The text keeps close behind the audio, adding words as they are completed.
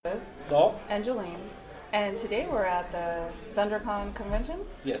Saul. And Jolene. And today we're at the DunderCon convention.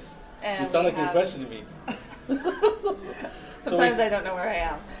 Yes. And you sound we like you're questioning me. Sometimes I don't know where I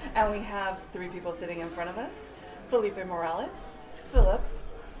am. And we have 3 people sitting in front of us. Felipe Morales, Philip,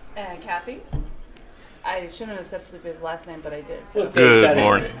 and Kathy. I shouldn't have said Felipe's last name, but I did. So. Good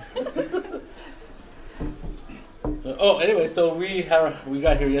morning. Anyway, so we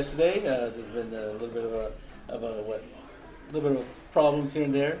got here yesterday. There's been a little bit of problems here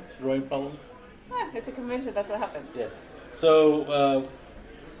and there, growing problems. It's a convention. That's what happens. Yes. So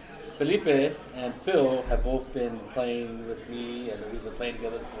Felipe and Phil have both been playing with me, and we've been playing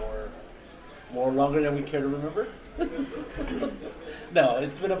together for more longer than we care to remember. No,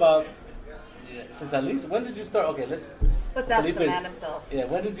 it's been about since at least. When did you start? Okay, let's ask the man himself. Yeah,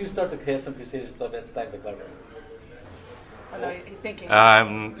 when did you start the KSM Crusaders Club at Steinbeck Library? Oh no, he's thinking.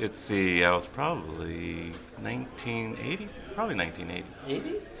 Let's see. I was probably 1980. Probably 1980.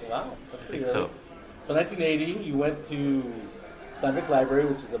 80? Wow, that's pretty I think early. so. So 1980, you went to Steinbeck Library,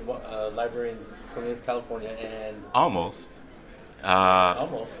 which is a library in Salinas, California, and Almost.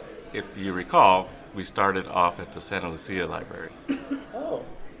 almost. If you recall, we started off at the Santa Lucia Library. Oh,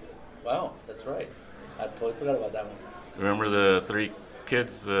 wow, that's right. I totally forgot about that one. Remember the 3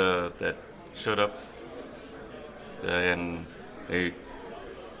 kids that showed up, and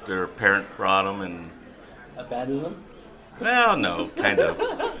their parent brought them, and Abandoned them? well, no, kind of.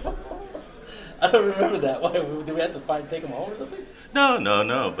 I don't remember that. Why did we have to take them home or something?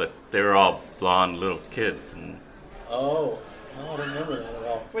 No, but they were all blonde little kids, and Oh, no, I don't remember that at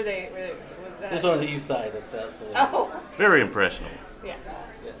all. Was that? This was on the east side of Salinas. Oh, very impressionable. yeah.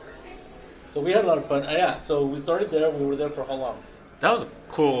 Yes. So we had a lot of fun. So we started there. We were there for how long? That was a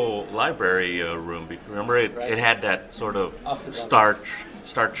cool library room. Remember, it had that sort of Star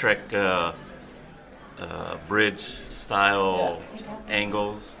Trek bridge style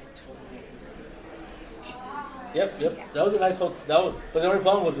angles. Yep. That was a nice hotel. But the only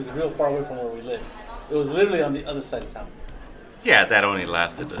problem was it was real far away from where we lived. It was literally on the other side of town. Yeah, that only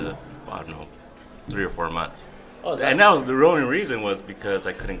lasted, I don't know, 3 or 4 months. Oh, and that was the only reason was because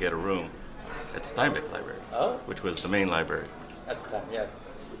I couldn't get a room at Steinbeck Library, which was the main library. At the time, yes.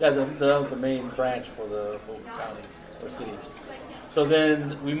 Yeah, that was the main branch for the whole county or city. So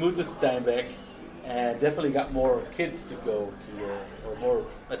then we moved to Steinbeck and definitely got more kids to go to, or more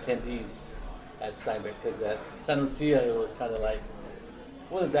attendees at Steinbeck, because at San Lucia it was kind of like,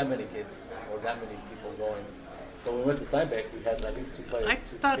 wasn't that many kids or that many people going. So when we went to Steinbeck, we had at least 2 players.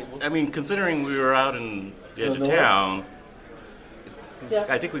 I mean, considering we were out in the edge of town,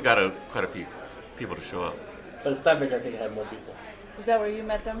 I think we got quite a few people to show up. But at Steinbeck, I think it had more people. Is that where you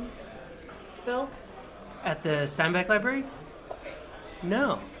met them, Bill? At the Steinbeck Library?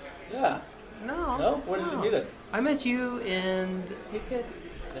 No. Yeah. No. No? Where did you meet us? I met you in... He's good.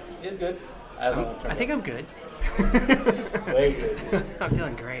 He's good. I think I'm good. Way good. I'm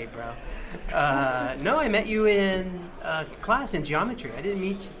feeling great, bro. No, I met you in class in geometry. I didn't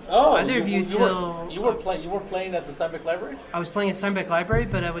meet either of you till... You were playing at the Steinbeck Library? I was playing at Steinbeck Library,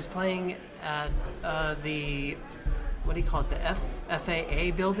 but I was playing at the... What do you call it? The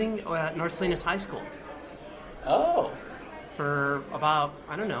FAA building at North Salinas High School. Oh. For about,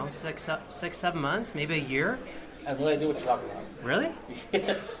 I don't know, 6-7 months, maybe a year. I have no idea what you're talking about. Really?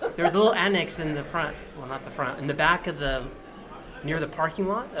 Yes. There was a little annex in the front. Well, not the front. In the back of near the parking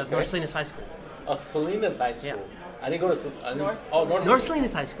lot of North Salinas High School. Oh, Salinas High School. Yeah. I didn't go to North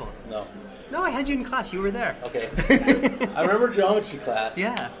Salinas High School. No, I had you in class. You were there. Okay. I remember geometry class.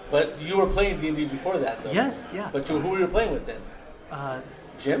 Yeah. But you were playing D&D before that, though. Yes, yeah. But who were you playing with then?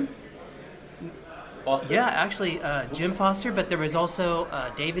 Jim? Foster? Yeah, actually, Jim Foster, but there was also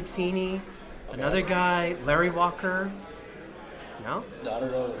David Feeney, another guy, Larry Walker. No? No, I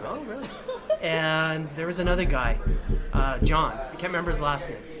don't know. Oh, really? And there was another guy, John. I can't remember his last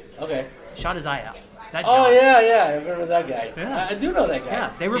name. Okay. Shot his eye out. That John. Oh, yeah, I remember that guy. Yeah. I do know that guy.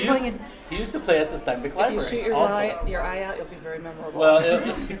 Yeah, they were playing He used to play at the Steinbeck Library. If you shoot your also. eye out, you'll be very memorable. Well,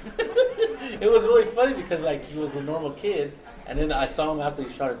 it was really funny because, like, he was a normal kid, and then I saw him after he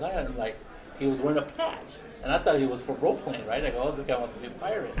shot his eye out, and, like, he was wearing a patch. And I thought he was for role playing, right? I go, oh, this guy wants to be a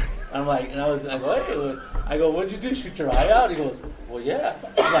pirate. And I'm like, I go, what'd you do? Shoot your eye out? He goes, well, yeah.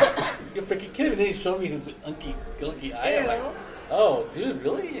 I'm like, you're freaking kidding me. Then he showed me his gunky eye. I'm like, oh, dude,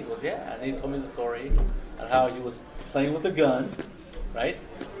 really? He goes, yeah. And he told me the story on how he was playing with a gun, right?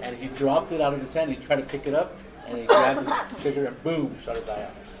 And he dropped it out of his hand. He tried to pick it up, and he grabbed the trigger and boom, shot his eye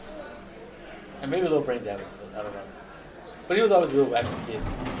out. And maybe a little brain damage, but I don't know. But he was always a little wacky kid.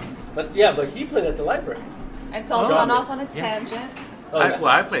 But he played at the library. And so I'll run off on a tangent.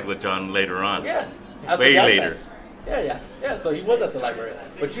 I played with John later on. Yeah. Way later. Yeah. So he was at the library,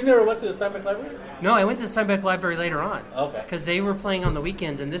 but you never went to the Steinbeck Library. No, I went to the Steinbeck Library later on. Okay. Because they were playing on the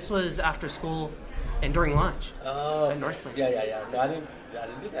weekends, and this was after school and during lunch. Oh, At North Salinas. Yeah. No, I didn't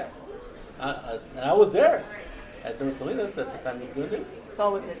do that. And I was there at North Salinas at the time you were doing this. So I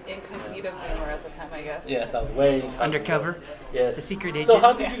was an incognito gamer at the time, I guess. Yes, I was way Undercover. Yes, The secret agent. So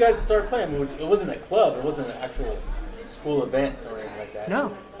how did you guys start playing? I mean, it wasn't a club. It wasn't an actual school event or anything like that.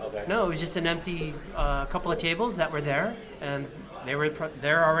 No. Okay. No, it was just an empty couple of tables that were there, and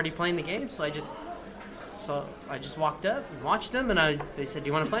they're already playing the game. So I just walked up and watched them, and they said, "Do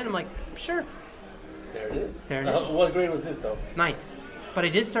you want to play?" And I'm like, "Sure." There it is. There it is. What grade was this though? 9th. But I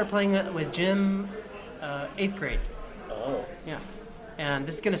did start playing it with Jim, 8th grade. Oh. Yeah. And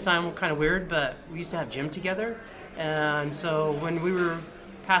this is going to sound kind of weird, but we used to have gym together. And so when we were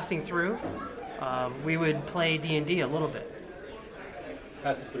passing through, we would play D&D a little bit.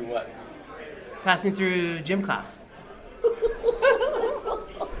 Passing through what? Passing through gym class.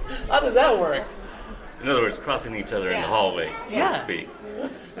 How did that work? In other words, crossing each other in the Yeah. hallway, so Yeah. to speak.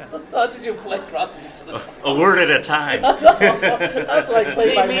 How did you play crossing each other? A word at a time. That's like play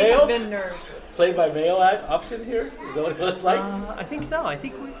They by may have mail. been nerds. Play by mail option here. Is that what it looks like? I think so. I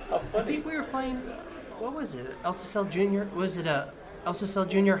think How funny. we were playing. What was it? LCSL Junior? Was it a LCSL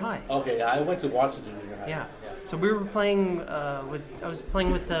Junior High? Okay, I went to Washington Junior High. Yeah. So we were playing I was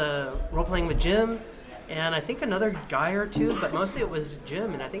playing with role playing with Jim, and I think another guy or two, but mostly it was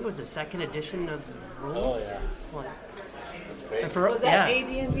Jim, and I think it was the second edition of the rules. Oh yeah, Well, that's great. and for, Was that yeah.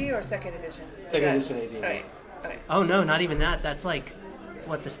 AD&D or second edition? Second Okay. edition AD&D. Alright. Oh no, not even that. That's like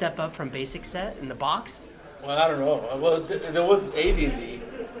what the step up from basic set in the box. Well, I don't know. Well, there was AD&D,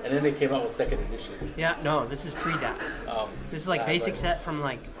 and then they came out with second edition. Yeah, no, this is pre that. This is like yeah, basic but- set from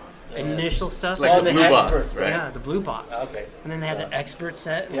like initial stuff. Like Oh, the the blue box, experts, right? Yeah, the blue box. Okay. And then they had the expert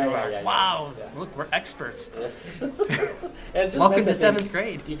set. And Yeah, we were yeah, like, yeah, yeah. wow, Yeah. look, we're experts. Yes. And it just Welcome meant to that 7th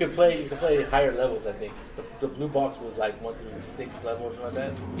grade. You could play higher levels. I think the blue box was like 1 through 6 level or something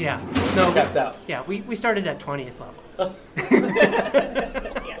like that. Yeah. No. Capped out. Yeah, we started at 20th level.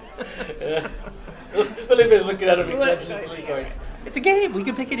 Felipe's looking at him incredulously going, It's a game. We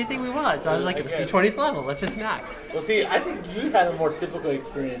can pick anything we want. So I was like, I let's do get 20th level. Let's just max. well, see, I think you had a more typical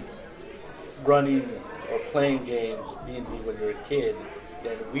experience running or playing games D&D when you were a kid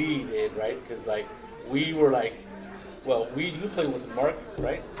than we did, right? Because like we were like, well, you played with Mark,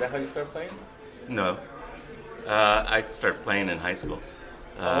 right? Is that how you started playing? No. I started playing in high school.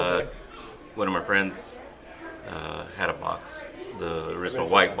 Okay. One of my friends had a box, the original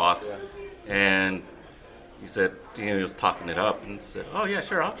white box, Yeah. and he said, he was talking it up and said, oh yeah,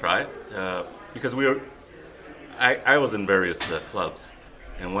 sure, I'll try it. Because I was in various clubs,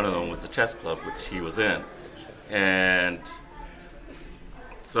 and one of them was the chess club, which he was in. And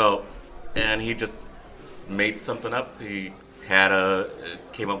so, and he just made something up. He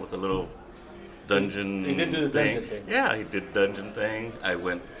came up with a little dungeon He did do the thing. dungeon thing. Yeah, he did dungeon thing. I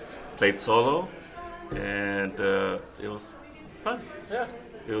played solo, and it was fun. Yeah.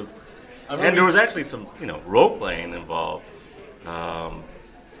 It was, I remember and there was actually some, role playing involved. Instead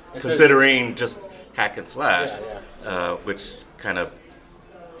of Considering just hack and slash, Yeah, which kind of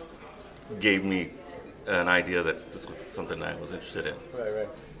gave me an idea that this was something I was interested in. Right.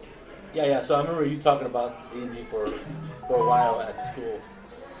 Yeah. So I remember you talking about D&D for a while at school.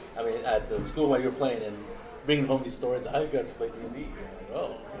 I mean, at the school while you were playing and bringing home these stories. I got to play D&D. I'm like,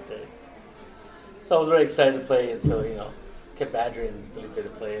 oh, okay. So I was very excited to play, and so kept badgering Felipe to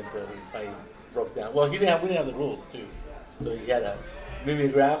play until he finally broke down. Well, we didn't have the rules too, so he had a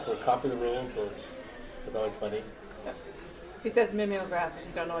mimeograph or copy the rules, so it was always funny. He says mimeograph. If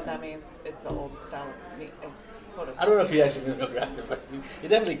you don't know what that means, it's an old style photo. I don't know if he actually mimeographed it, but he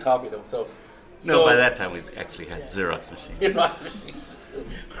definitely copied them. No, by that time we actually had Xerox machines. Xerox machines,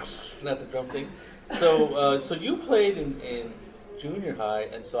 not the drum thing. So you played in junior high,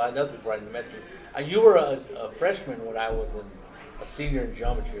 and so that was before I met you. You were a freshman when I was a senior in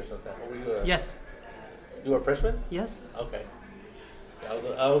geometry or something. Or were you Yes. You were a freshman? Yes. Okay. Yeah,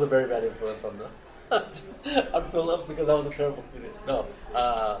 I was a very bad influence on Philip because I was a terrible student. No.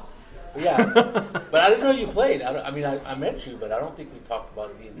 Yeah. But I didn't know you played. I met you, but I don't think we talked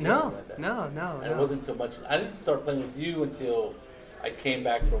about it. No. And it wasn't so much. I didn't start playing with you until I came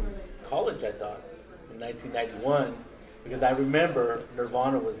back from college, I thought, in 1991, because I remember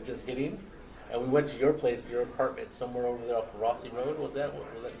Nirvana was just hitting, and we went to your place, your apartment, somewhere over there off of Rossi Road. Was that?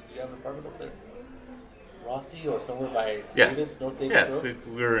 Did you have an apartment over there? Rossi or somewhere by Davis, North Davis Yes, Road?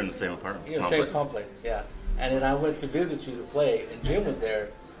 we were in the same apartment complex. Same complex, yeah. And then I went to visit you to play, and Jim was there,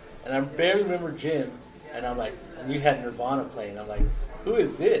 and I barely remember Jim, and I'm like, and you had Nirvana playing. I'm like, who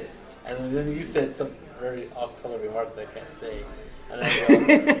is this? And then you said very off-color remark that I can't say. And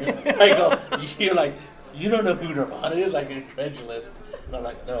I go, you're like, you don't know who Nirvana is? Like, incredulous. And I'm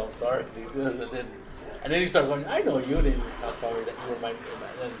like, no, I'm sorry, dude. And then you start going, I know you. And then you tell me that you were in my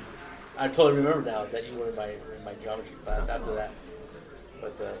and I totally remember now that you were in my geometry class after that.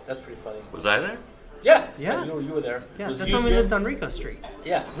 But that's pretty funny. Was I there? Yeah. Yeah. You were there. Yeah, Was that's you, when we Jim? lived on Rico Street.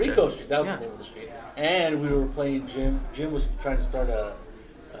 Yeah, Rico Okay. Street. That was Yeah. the name of the street. And we were playing Jim. Jim was trying to start a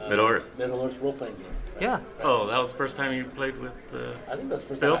Middle Earth. Middle Earth role-playing game. Right? Yeah. Right. Oh, that was the first time you played with. I think that's the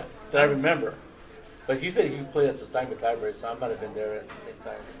first Phil? time that I remember. But he said he played at the Steinbeck Library, so I might have been there at the same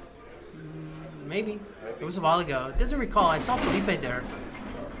time. Maybe. It was a while ago. Doesn't recall. I saw Felipe there.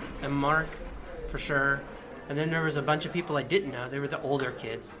 And Mark, for sure. And then there was a bunch of people I didn't know. They were the older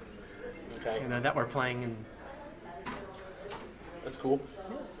kids, Okay, that were playing. And that's cool.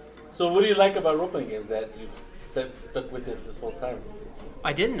 So what do you like about role-playing games that you've stuck with it this whole time?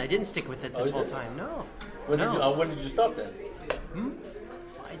 I didn't stick with it Oh, this you whole didn't? time. No. When No. did you stop then?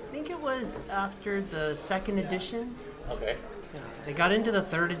 I think it was after the second edition. Okay, Yeah, they got into the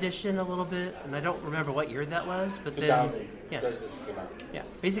third edition a little bit, and I don't remember what year that was. But 2000. then, yes, Third edition came out. yeah.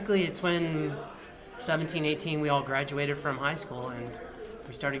 Basically, it's when 17, 18, we all graduated from high school, and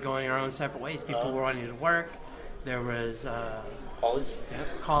we started going our own separate ways. People were wanting to work. There was College.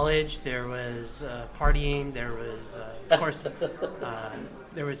 college. There was partying. There was, of course,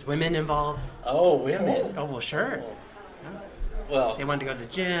 there was women involved. Oh, women. Oh well, sure. Well, They wanted to go to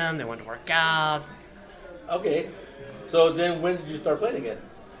the gym. They wanted to work out. okay. So then, when did you start playing again?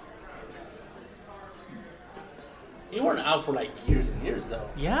 You weren't out for like years and years, though.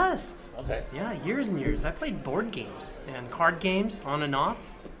 Yes. Okay. Yeah, years and years. I played board games and card games on and off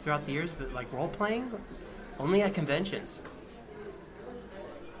throughout the years, but like role playing, only at conventions.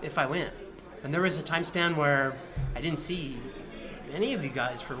 If I went. And there was a time span where I didn't see any of you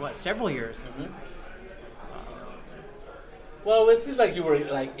guys for several years. Well, it seems like you were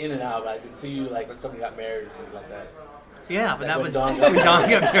like in and out. I could see you like when somebody got married or something like that. Yeah, but Like that when was Don when got Don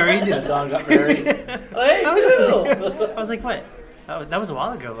got married. When Don got married. Hey, I Phil! was like, what? That was a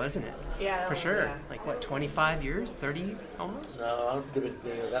while ago, wasn't it? Yeah, For sure. yeah. Like, what, 25 years? 30 almost? No, I don't think they've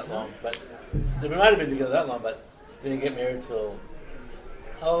been together that long. But they might have been together that long, but they didn't get married till.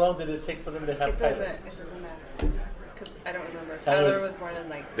 How long did it take for them to have It Tyler? doesn't matter. Because I don't remember. Tyler- Tyler was born in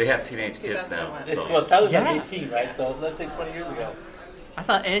like. They have teenage kids now. 2001. So. Well, Tyler's Yeah. like 18, right? So let's say 20 years ago. I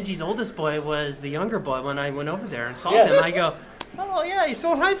thought Angie's oldest boy was the younger boy when I went over there and saw Yes. him. I go, oh yeah, he's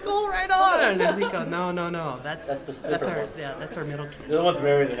still in high school, right on. And we go, no, that's That's the different our one. that's our middle The kid. other one's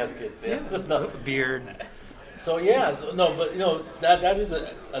married and has kids. Yeah. No. Beard. So yeah, no, but that is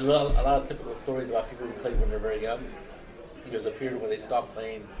a lot of typical stories about people who play when they're very young. There's a period where they stop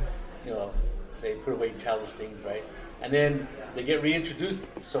playing, they put away childish things, right? And then they get reintroduced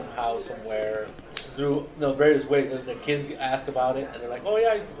somehow, somewhere, through various ways. The kids ask about it, and they're like, "Oh yeah,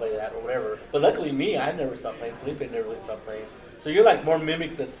 I used to play that," or whatever. But luckily, me, I never stopped playing. Felipe never really stopped playing. So you're like more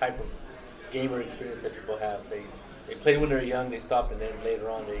mimic the type of gamer experience that people have. They play when they're young, they stop, and then later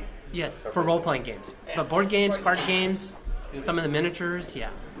on they. Yes, for role playing games. But board games, card games, some of the miniatures, yeah.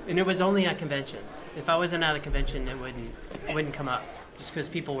 And it was only at conventions. If I wasn't at a convention, it wouldn't come up, just because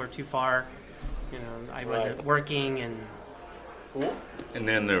people were too far. I wasn't Right. working, and Cool. And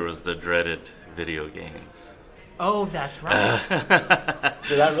then there was the dreaded video games. oh, that's right.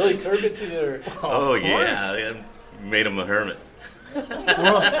 Did that really curb it to your? Oh course. yeah, it made him a hermit.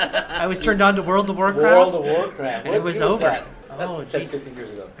 I was turned on to World of Warcraft. World of Warcraft. And What it was year over. That? That's Oh, 10, geez. 15 years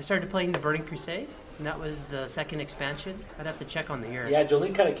ago. I started playing the Burning Crusade, and that was the second expansion. I'd have to check on the year. Yeah,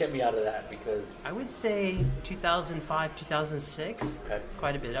 Jolene kind of kept me out of that because. I would say 2005, 2006, Okay.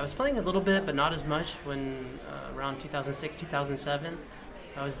 quite a bit. I was playing a little bit, but not as much when around 2006, 2007.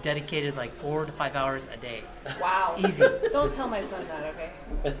 I was dedicated like 4 to 5 hours a day. Wow. Easy. Don't tell my son that,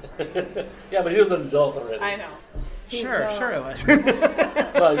 okay? Yeah, but he was an adult already. I know. He's, Sure it was.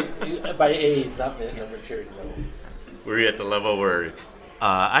 Well, by age, not maturity level. We're at the level where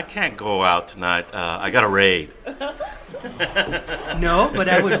I can't go out tonight. I got a raid. No, but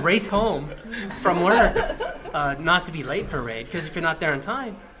I would race home from work, not to be late for a raid, because if you're not there on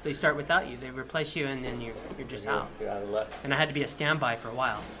time, they start without you. They replace you, and then you're just out. You're out of luck. And I had to be a standby for a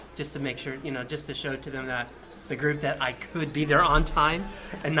while, just to make sure, just to show to them that the group that I could be there on time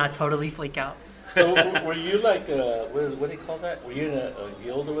and not totally freak out. So were you like, what do you call that? Were you in a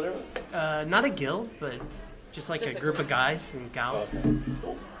guild or whatever? Not a guild, but just like Just a a group of guys and gals. Okay.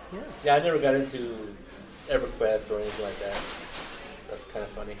 Cool. Yes. Yeah, I never got into EverQuest or anything like that. That's kind of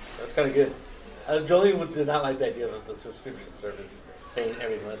funny. That's kind of good. Jolene did not like the idea of the subscription service, paying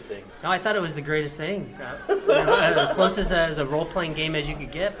every month thing. No, I thought it was the greatest thing. As close as a role-playing game as you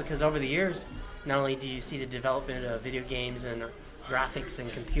could get, because over the years, not only do you see the development of video games and graphics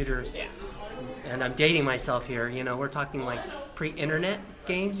and computers, Yeah. and I'm dating myself here, you know, we're talking like pre-internet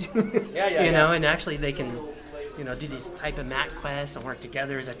games, Yeah, you know, and actually they can, you know, do these type of Mac quests and work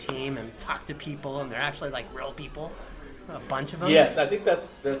together as a team and talk to people, and they're actually like real people, a bunch of them. Yes, I think that's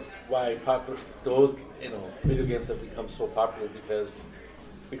why those video games have become so popular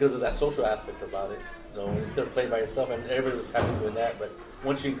because of that social aspect about it. You know, instead of playing by yourself, and everybody was happy doing that. But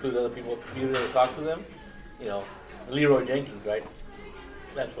once you include other people, you able to talk to them. You know, Leroy Jenkins, right?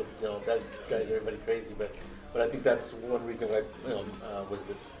 That's what's that drives everybody crazy. But I think that's one reason why what is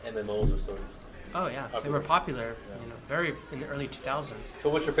it, MMOs or so. Oh yeah, they were popular, you know, very in the early 2000s. So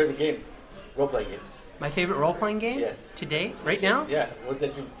what's your favorite game? Role-playing game? My favorite role-playing game? Yes. To date? Right now? Yeah. What's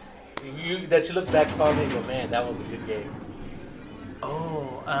that you look back upon and go, man, that was a good game.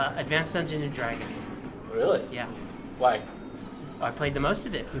 Oh, Advanced Dungeons and Dragons. Really? Yeah. Why? I played the most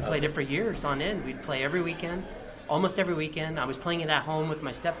of it. We played it for years on end. We'd play every weekend, almost every weekend. I was playing it at home with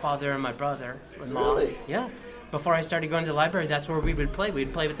my stepfather and my brother and mom. Really? Yeah. Before I started going to the library, that's where we would play.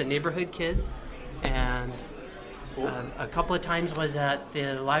 We'd play with the neighborhood kids, and Cool. a couple of times was at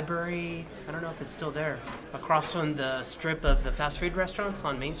the library. I don't know if it's still there, across from the strip of the fast food restaurants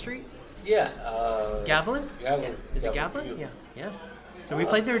on Main Street. Yeah. Gavilan? Gavilan. Is it Gavilan Gavilan? View. Yeah. Yes. So we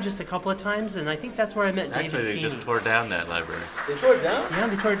played there just a couple of times, and I think that's where I met David Actually, they Feeney. just tore down that library. They tore it down? Yeah,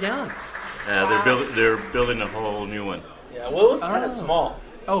 they tore it down. They're building a whole new one. Yeah, well, it was kind of Oh. small.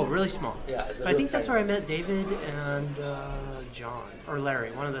 Oh, really small. Yeah, it's a But I real think that's tiny where I met David and John or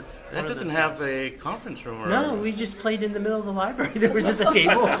Larry. One of the. That doesn't have a conference room or No, we just played in the middle of the library. There was just a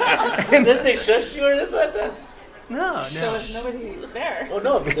table. Didn't they shush you or anything like that? No, There no. was nobody there. Oh,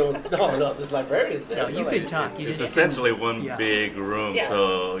 no, but there was, no, there's librarians there. No, you could talk. You It's just essentially one yeah. big room, Yeah.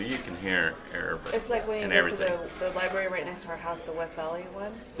 so you can hear everybody It's like when you and go everything. to the library right next to our house, the West Valley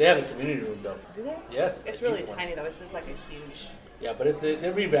one. They have a community room, though. Do they? Yes. It's a really huge one. tiny though. It's just like a huge. Yeah, but they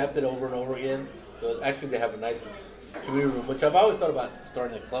revamped it over and over again. So actually, they have a nice community room, which I've always thought about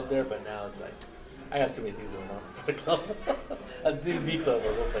starting a club there, but now it's like, I have too many things going on to start a club. A D&D club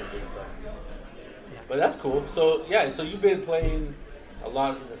or role-playing game club. But that's cool. So, yeah, so you've been playing a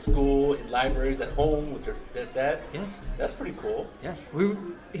lot in the school, in libraries, at home with your stepdad. Yes. That's pretty cool. Yes.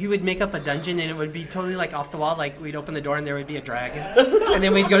 He would make up a dungeon, and it would be totally like off the wall. Like we'd open the door, and there would be a dragon, and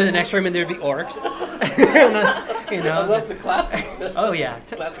then we'd go to the next room, and there'd be orcs. You Oh, know. that's the classic. Oh yeah,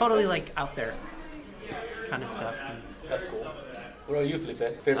 Classic. totally like out there kind of stuff. That's cool. What about you, Felipe?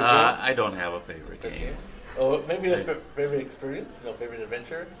 Favorite game? I don't have a favorite Okay. game. Oh, maybe a favorite experience? Favorite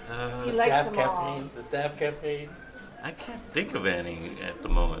adventure? He The likes staff them campaign? all. The staff campaign? I can't think of any at the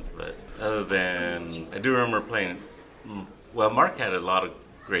moment, but other than I do remember playing. Well, Mark had a lot of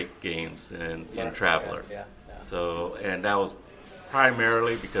great games in Mark, Traveler. yeah. So, and that was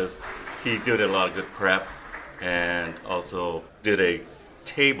primarily because he did a lot of good prep, and also did a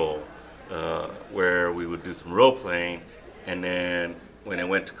table where we would do some role playing, and then when it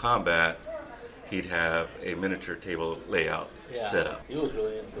went to combat, he'd have a miniature table layout Yeah. set up. He was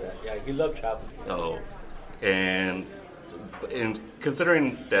really into that. Yeah, he loved travel. So, and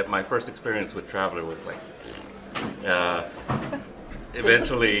considering that my first experience with Traveler was like,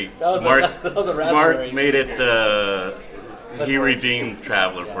 eventually That was a raspberry. Mark made it. He redeemed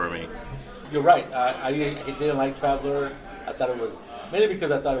Traveler for me. You're right. I didn't like Traveler. I thought it was mainly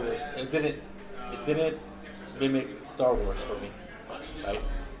because I thought it didn't mimic Star Wars for me, right?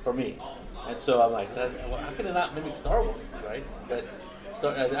 For me, and so I'm like, well, how can it not mimic Star Wars, right? But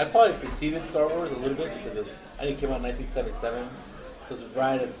I probably preceded Star Wars a little bit because I think it came out in 1977, so it was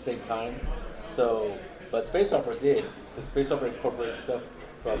right at the same time. So, but Space Opera did, because Space Opera incorporated stuff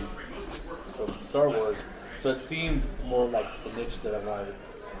from Star Wars, so it seemed more like the niche that I wanted.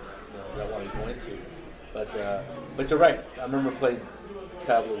 That I wanted to go into, but you're right. I remember playing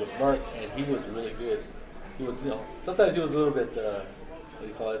Traveler with Mark, and he was really good. He was, sometimes he was a little bit, what do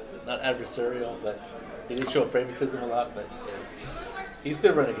you call it? Not adversarial, but he didn't show favoritism a lot. But yeah, he's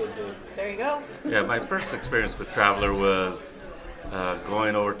still running a good game. There you go. Yeah, my first experience with Traveler was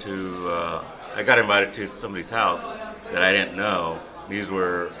going over to. I got invited to somebody's house that I didn't know. They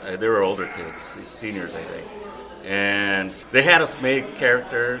were older kids, seniors, I think, and they had us make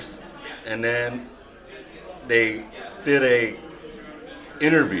characters. And then they did a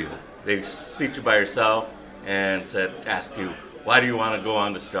interview. They seat you by yourself and ask you, why do you want to go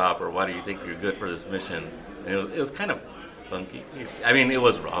on this job, or why do you think you're good for this mission? And it was kind of funky. I mean, it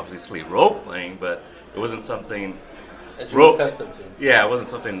was obviously role playing, but it wasn't something. That you were accustomed to. Yeah, it wasn't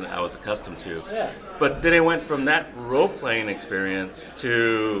something that I was accustomed to. Yeah. But then it went from that role playing experience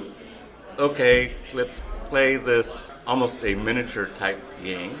to, okay, let's play this almost a miniature type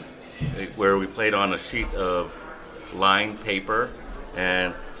game. where we played on a sheet of lined paper,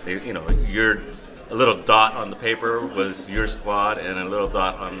 and a little dot on the paper was your squad, and a little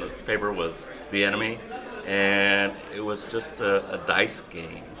dot on the paper was the enemy, and it was just a dice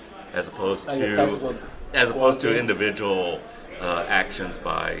game as opposed to individual actions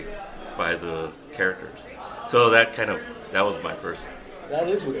by the characters. So that was my first That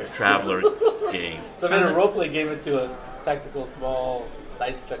is weird. traveler game. So then a role-play game into a tactical small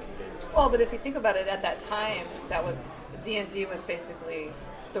dice chucking game. Well, but if you think about it, at that time, that was D&D was basically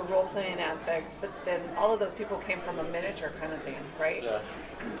the role-playing aspect, but then all of those people came from a miniature kind of thing, right? Yeah.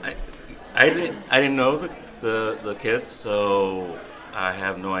 I didn't know the kids, so I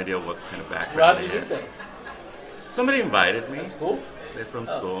have no idea what kind of background How they did you had. get them? Somebody invited me. That's cool. They're from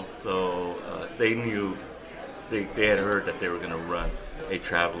school, so they knew they had heard that they were going to run a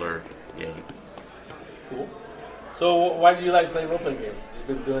traveler game. Cool. So why do you like playing role-playing games? You've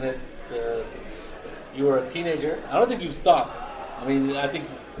been doing it since you were a teenager. I don't think you've stopped. I mean, I think...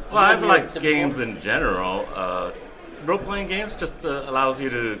 Well, I've liked games in general. Role-playing games just allows you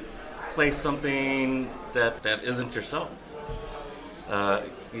to play something that isn't yourself.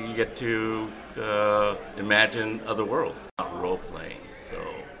 You get to imagine other worlds, not role-playing. So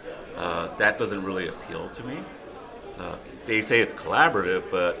that doesn't really appeal to me. They say it's collaborative,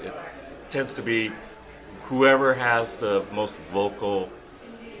 but it tends to be whoever has the most vocal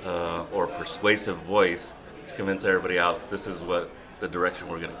or persuasive voice to convince everybody else this is what the direction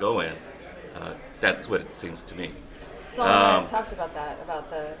we're going to go in. That's what it seems to me. So I talked about that, about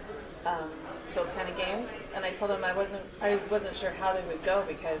the those kind of games, and I told him I wasn't sure how they would go,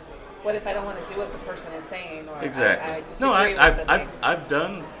 because what if I don't want to do what the person is saying, or exactly. I disagree with the thing. I've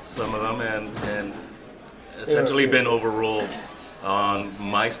done some of them and essentially been overruled on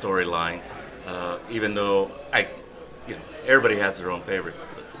my storyline, even though everybody has their own favorite.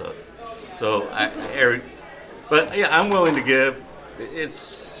 But yeah, I'm willing to give. It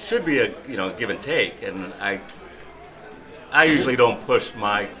should be a give and take, and I usually don't push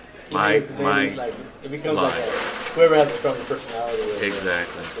my like, it becomes line. like whoever has the strongest personality. Or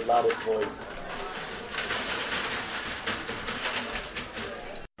Exactly. the loudest voice.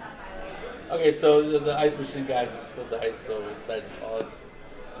 Okay, so the ice machine guy just filled the ice, so we decided to pause.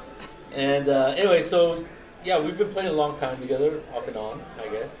 And anyway, so yeah, we've been playing a long time together, off and on, I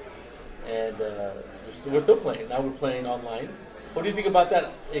guess. And we're still playing. Now we're playing online. What do you think about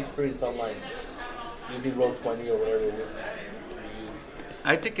that experience online? Using Roll20 or whatever we use.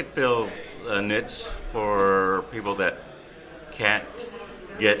 I think it fills a niche for people that can't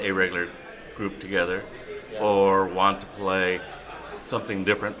get a regular group together or want to play something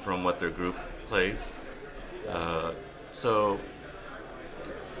different from what their group plays. So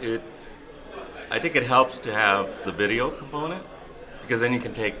I think it helps to have the video component, because then you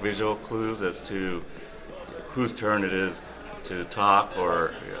can take visual clues as to whose turn it is to talk,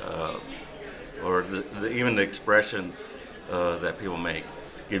 or even the expressions that people make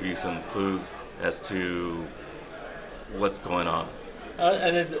give you some clues as to what's going on.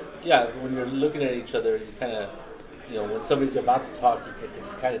 And when you're looking at each other, you kind of, when somebody's about to talk, you can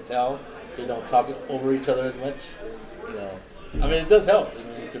kind of tell, so you don't talk over each other as much. I mean, it does help. I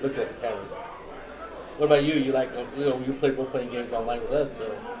mean, if you're looking at the cameras. What about you? You like, you play role-playing games online with us,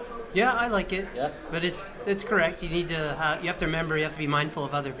 so. Yeah, I like it. Yeah. But it's correct. You need to you have to remember, you have to be mindful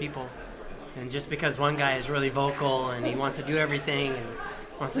of other people. And just because one guy is really vocal and he wants to do everything and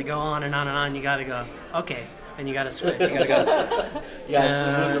wants to go on and on and on, you got to go, okay, and you got to switch. You got to go.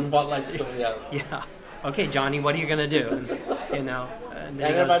 Yeah, move the spotlight to somebody else. Yeah. Okay, Johnny, what are you gonna do? And And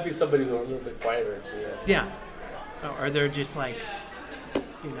there might be somebody who's a little bit quieter. Yeah. Or they're just like,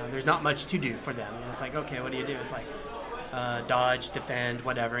 there's not much to do for them. And it's like, okay, what do you do? It's like dodge, defend,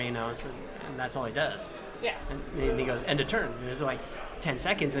 whatever, and that's all he does. Yeah. And he goes, end of turn. And it's like 10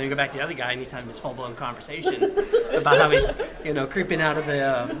 seconds, and then you go back to the other guy, and he's having this full-blown conversation about how he's, creeping out of the,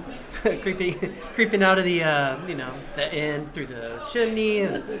 the end through the chimney,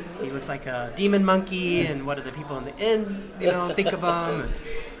 and he looks like a demon monkey, and what do the people in the end, think of him, and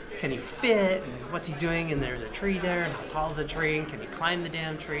can he fit, and what's he doing, and there's a tree there, and how tall is the tree, and can he climb the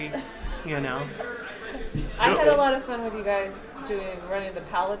damn tree, I had a lot of fun with you guys running the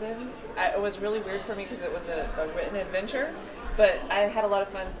Paladin. It was really weird for me because it was a written adventure, but I had a lot of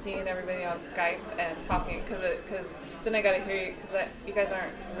fun seeing everybody on Skype and talking, because then I got to hear you, because you guys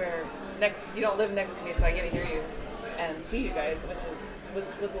you don't live next to me, so I get to hear you and see you guys, which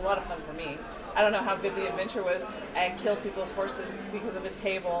was a lot of fun for me. I don't know how good the adventure was. I killed people's horses because of a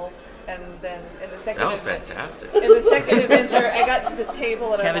table, and then in the second That was fantastic. In the second adventure, I got to the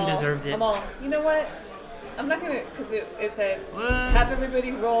table and Kevin deserved it. I'm all, you know what? I'm not gonna, because it said What? have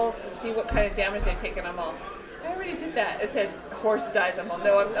everybody rolls to see what kind of damage they've taken. I'm all, I already did that. It said horse dies. I'm all,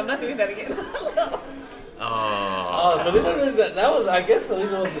 no, I'm not doing that again. So, Oh, Felipe that was, I guess Felipe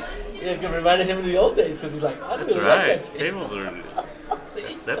was, it reminded him of the old days because he's like, I don't that's really right. like that Tables are.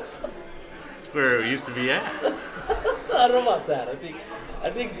 That's where it used to be at. I don't know about that. I think,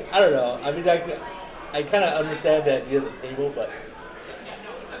 I don't know. I mean, I kind of understand the idea of the table, but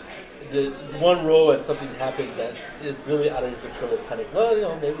the one row and something happens that is really out of your control is kind of, well,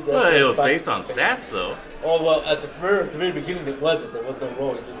 maybe that's... Well, it was based on stats, though. Oh, well, at the very beginning it wasn't. There was no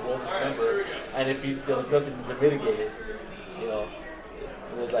roll. You just rolled this number, and there was nothing to mitigate it,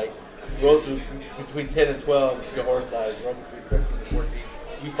 it was like, you roll through between 10 and 12, your horse dies. You roll between 13 and 14,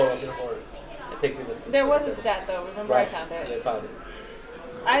 you fall off your horse. And take the there was a stat though. Remember, right. I found it. Yeah, I found it.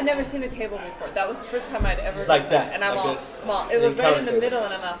 I'd never seen a table before. That was the first time I'd ever Like done that, And I'm like all, it an was right in the encounter middle,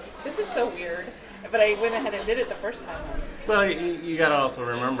 and I'm all, this is so weird. But I went ahead and did it the first time. Well, you got to also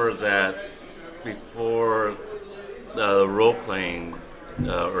remember that before the role-playing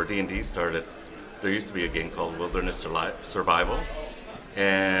or D&D started, there used to be a game called Wilderness Survival,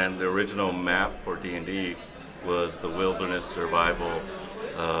 and the original map for D&D was the Wilderness Survival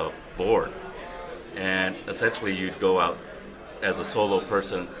board. And essentially you'd go out as a solo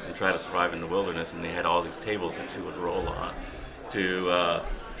person and try to survive in the wilderness, and they had all these tables that you would roll on to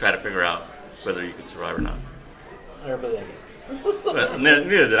try to figure out whether you could survive or not. I remember that game. Well,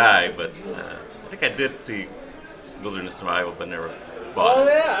 neither did I, but I think I did see Wilderness Survival, but never bought Oh,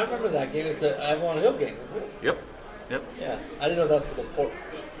 it. yeah, I remember that game. It's an Avalon Hill game, isn't it? Yep. Yeah. I didn't know that's what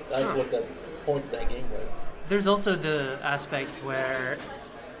the point of that game was. There's also the aspect where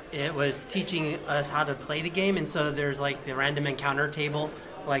it was teaching us how to play the game, and so there's like the random encounter table,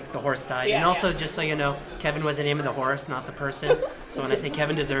 like the horse died. Yeah, and also, yeah. just so you know, Kevin was the name of the horse, not the person. So when I say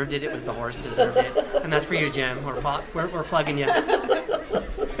Kevin deserved it, it was the horse deserved it. And that's for you, Jim. We're plugging you.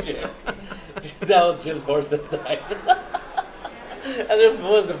 Jim. That was Jim's horse that died. And then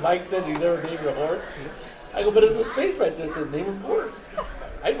what was it? Mike said you never named your horse. I go, but there's a space right there that says name of horse.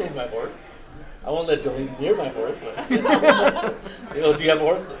 I named my horse. I won't let Jolene near my horse. But do you have a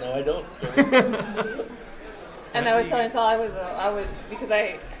horse? No, I don't. And I was telling Saul I was because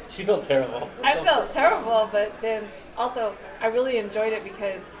She felt terrible. I felt terrible, but then also I really enjoyed it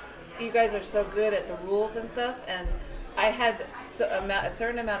because you guys are so good at the rules and stuff, and I had a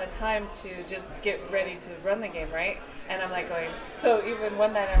certain amount of time to just get ready to run the game, right? And I'm like going, so even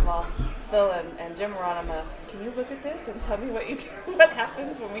one night I'm all, Phil and Jim were on, I'm like, can you look at this and tell me what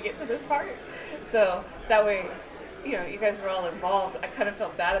happens when we get to this part? So that way, you guys were all involved. I kind of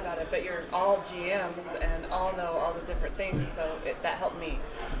felt bad about it, but you're all GMs and all know all the different things, so that helped me.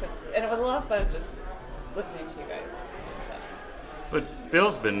 And it was a lot of fun just listening to you guys. So. But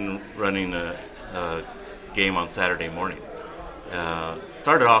Phil's been running a game on Saturday mornings.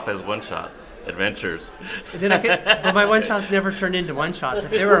 Started off as one-shots, adventures. And then but my one-shots never turned into one-shots.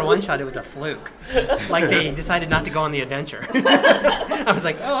 If they were a one-shot, it was a fluke. Like they decided not to go on the adventure. I was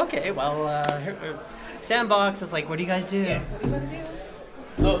like, oh, okay, well, Sandbox is like, what do you guys do? Yeah, what do you want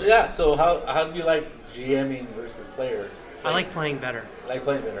to do? So how do you like GMing versus players? I like playing better. Like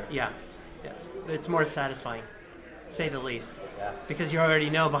playing better. Yeah, yes. It's more satisfying, to say the least. Yeah. Because you already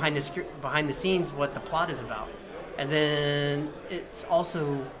know behind the scenes what the plot is about. And then it's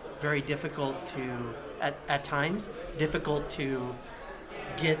also very difficult at times, to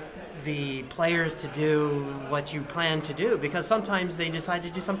get the players to do what you plan to do, because sometimes they decide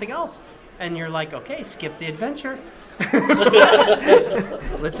to do something else. And you're like, okay, skip the adventure.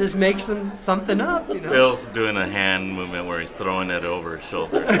 Let's just make something up. Phil's doing a hand movement where he's throwing it over his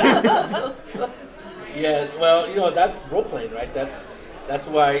shoulder. Yeah, well, that's role playing, right? That's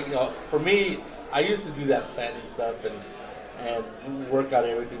why, for me, I used to do that planning stuff and work out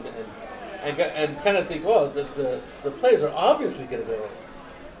everything and kind of think, well, the players are obviously going to go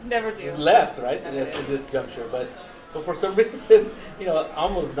Never do. left, right, in this juncture, but for some reason,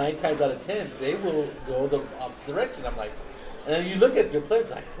 almost 9 times out of 10, they will go the opposite direction. I'm like, and then you look at your players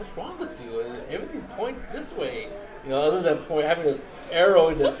like, what's wrong with you? Everything points this way, other than having an arrow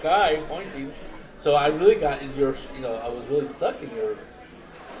in the sky pointing. So I really got in your, I was really stuck in your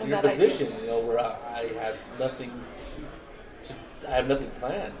position, where I have nothing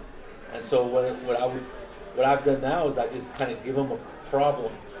planned, and so what I've done now is I just kind of give them a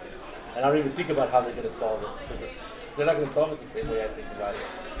problem, and I don't even think about how they're going to solve it, because they're not going to solve it the same way I think about it.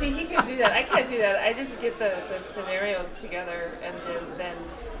 See, he can do that. I can't do that. I just get the scenarios together and then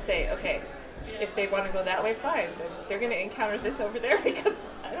say, okay, if they want to go that way, fine. Then they're going to encounter this over there because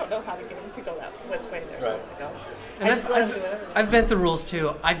I don't know how to get them to go which way they're supposed to go. And I just let them do whatever. I've bent the rules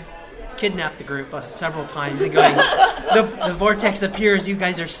too. I've kidnapped the group several times and going, the vortex appears, you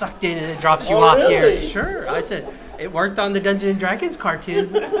guys are sucked in, and it drops you off really? here. Sure, I said, it worked on the Dungeons and Dragons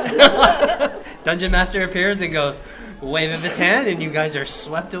cartoon. Dungeon Master appears and goes, wave of his hand, and you guys are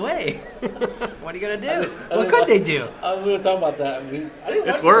swept away. What are you going to do? What could they do? We were talking about that. I didn't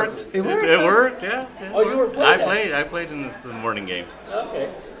It's watch worked. It. It worked. Yeah. It Oh, you were worked. playing I played in the morning game.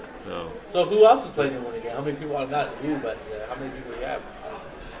 Okay. So So who else is playing in one again? How many people? Well, not who, but how many people do you have?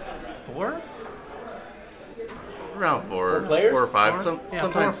 4? around Four players? 4 or 5. Four? Some, Yeah,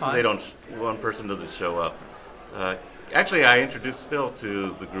 sometimes 4 or 5. they don't. One person doesn't show up. Actually, I introduced Phil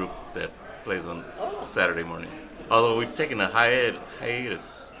to the group that plays on Saturday mornings. Although we've taken a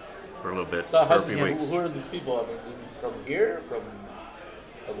hiatus for a little bit, So for a few weeks. who are these people? I mean, from here, from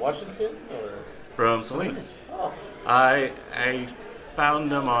Washington, or From Salinas. oh, I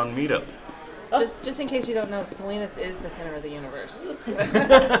found them on Meetup. Just in case you don't know, Salinas is the center of the universe.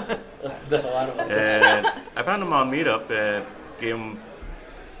 a lot of them. And I found them on Meetup and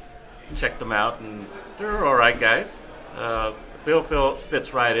checked them out, and they're all right guys. Phil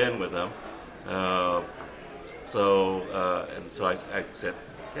fits right in with them. So I said,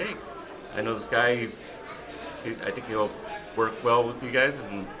 hey, I know this guy. I think he'll work well with you guys,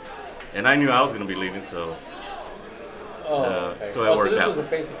 and I knew I was going to be leaving, so Okay. so it worked this out. was a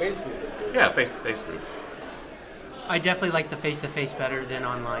face-to-face group. Yeah, face-to-face group. I definitely like the face-to-face better than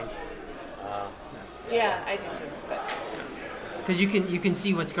online. Yeah, I do too. But Because you can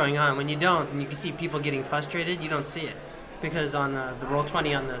see what's going on. When you don't, and you can see people getting frustrated, you don't see it. Because on the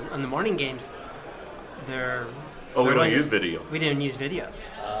Roll20 on the morning games, there. Oh, we there don't wasn't- use video. We didn't use video.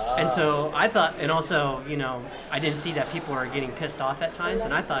 And so I thought, and also, I didn't see that people were getting pissed off at times,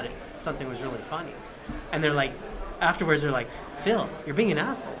 and I thought something was really funny. And they're like, afterwards, they're like, Phil, you're being an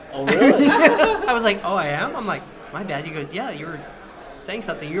asshole. Oh, really? I was like, oh, I am? I'm like, my bad. He goes, yeah, you were saying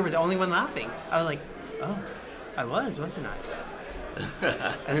something. You were the only one laughing. I was like, oh, I was, wasn't I?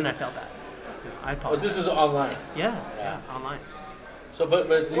 And then I felt bad. I Oh, apologize. this is online. Yeah, online. So, but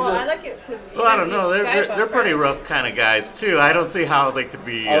these well, are, I like it because Well, I don't know. They're pretty rough kind of guys too. I don't see how they could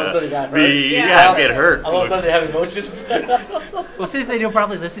be All of a sudden got hurt? get hurt. all of a sudden they have emotions. Well, since they don't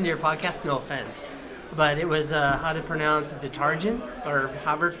probably listen to your podcast, no offense. But it was how to pronounce detergent or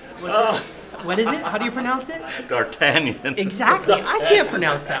however. What is it? How do you pronounce it? D'Artagnan. Exactly. I can't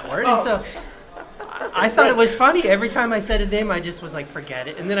pronounce that word. And so I thought it was funny. Every time I said his name, I just was like, forget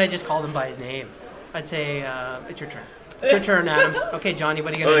it. And then I just called him by his name. I'd say, it's your turn. It's your turn, Adam. Okay, Johnny,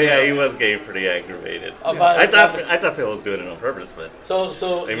 what are you going Oh to do? yeah, he was getting pretty aggravated. About- I thought Phil was doing it on purpose, but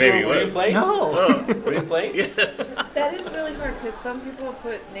So Hey, maybe were he you was. playing? No. oh, Were you playing? yes. That is really hard because some people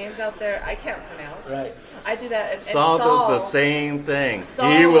put names out there I can't pronounce. Right. I do that. And Saul Saul does the same thing.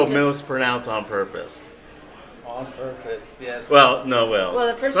 Saul He will just- mispronounce on purpose. On purpose, yes. Well, Well,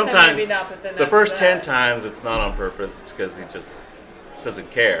 the first time sometimes maybe not, but then the after first 10 that- times it's not on purpose because he just doesn't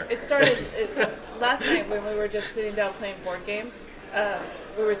care. It started last night when we were just sitting down playing board games.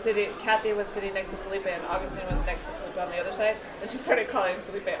 Kathy was sitting next to Felipe, and Augustine was next to Felipe on the other side, and she started calling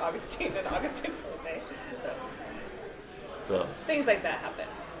Felipe Augustine and Augustine Felipe. So Things like that happen,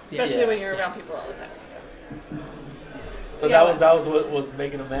 especially Yeah. when you're around people all the time. So Yeah. that was what was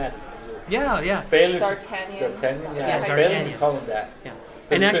making him mad. Yeah. Failure D'Artagnan. D'Artagnan, yeah. Yeah, Failure to D'Artagnan. call him that. Yeah.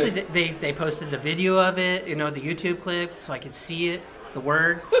 But And it's actually, good. they posted the video of it, the YouTube clip, so I could see it, the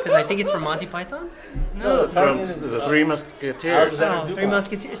word, because I think it's from Monty Python. No, from D'Artagnan is the Three Musketeers. Alexander Oh, Three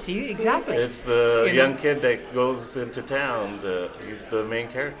Dumas. Musketeers. See, exactly. It's the You know- young kid that goes into town. He's the main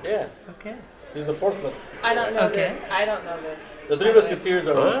character. Yeah, Okay. he's the fourth musketeer. I don't know Okay. this. I don't know this. The Three Musketeers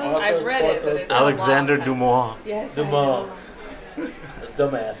are What? authors, I've read it, but Porthos, it's been a long Alexander time. Dumas. Yes, Dumas. I know.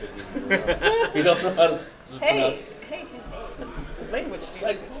 Dumbass. If you don't know how to Hey, pronounce. hey. Language, dude.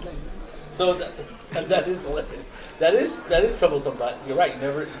 Like, so that is hilarious. That is troublesome. But you're right.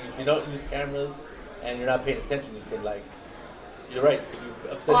 If you don't use cameras and you're not paying attention, you can You're right.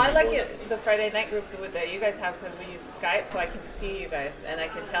 You upset Well, I like people. it, the Friday night group that you guys have because we use Skype so I can see you guys and I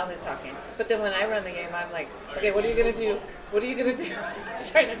can tell who's talking. But then when I run the game, I'm like, okay, what are you going to do? What are you going to do?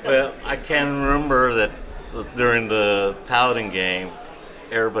 Trying to tell Well, I can remember that during the Paladin game,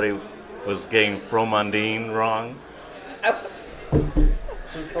 everybody was getting Fromandine wrong.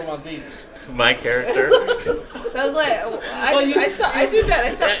 Who's from Mondine? My character. That was why I did that.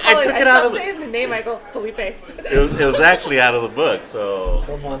 I stopped I calling. took I it out stopped of the- saying the name. I go, Felipe. It was actually out of the book, so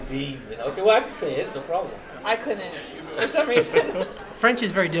From Mondine. Okay, well I can say it. No problem. I couldn't for some reason. French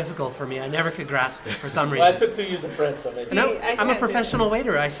is very difficult for me. I never could grasp it for some Well, I reason. took 2 years of French, so maybe. See, No, I I'm a can't do professional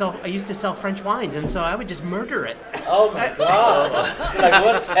waiter. I used to sell French wines, and so I would just murder it. Oh my god! Like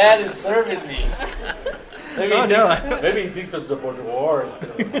what cat is serving me? Maybe Oh, he no. thinks, maybe he thinks it's a board of war.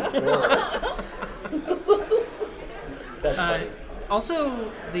 That's funny.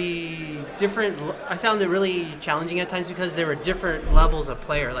 Also, I found it really challenging at times because there were different levels of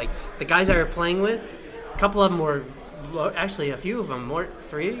player. Like the guys I were playing with, a couple of them were, actually a few of them,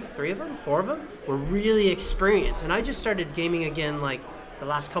 three of them, four of them, were really experienced. And I just started gaming again like the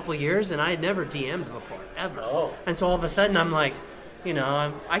last couple of years, and I had never DM'd before, ever. Oh. And so all of a sudden I'm like,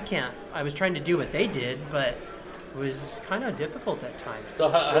 I can't. I was trying to do what they did, but it was kind of difficult at times. So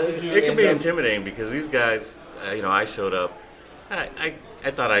how did you? It can end be up- intimidating because these guys, I showed up. I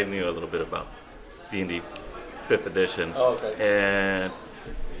thought I knew a little bit about D&D 5th edition. Oh, okay.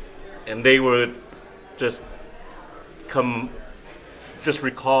 And they would just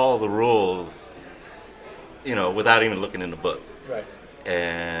recall the rules, without even looking in the book. Right.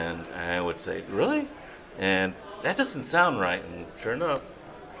 And I would say, really? And that doesn't sound right. And sure enough,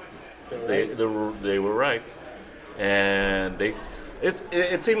 they were right. And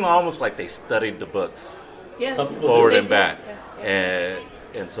it seemed almost like they studied the books Yes. Some people forward They and did. back. Yeah.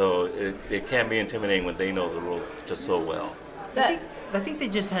 And so it can be intimidating when they know the rules just so well. I think they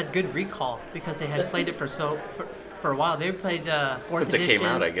just had good recall because they had played it for a while. They played 4th Since edition. it came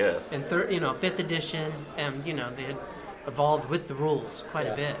out, I guess. And 5th edition, and they had evolved with the rules quite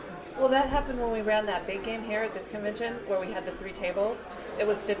a bit. Well, that happened when we ran that big game here at this convention where we had the 3 tables. It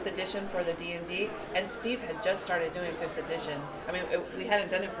was 5th edition for the D&D, and Steve had just started doing 5th edition. I mean, we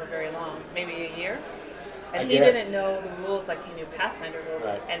hadn't done it for very long, maybe a year. And I he guess. didn't know the rules like he knew Pathfinder rules.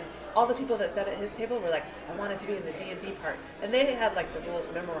 Right. And all the people that sat at his table were like, I wanted to be in the D&D part. And they had like the rules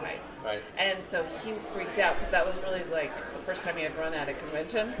memorized. Right. And so he freaked out because that was really like the first time he had run at a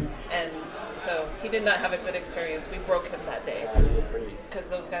convention. And so he did not have a good experience. We broke him that day. Yeah, they were pretty- Because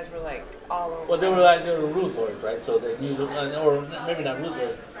those guys were like all over. Well, they were rules lords, right? So they knew, or maybe not rules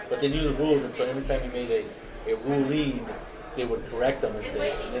lords, but they knew the rules, and so every time you made a rule lead, they would correct them and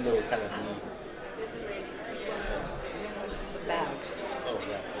say, and then they would kind of be, bad.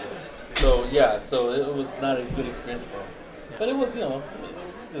 oh yeah. So it was not a good experience for him, but it was, he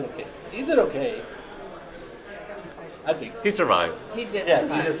did okay. He did okay, I think. He survived. He did. Yes,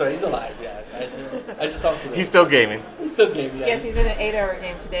 survive. he's alive. Yeah, I just saw him today. He's still gaming. He's still game. Yeah. Yes, he's in an 8-hour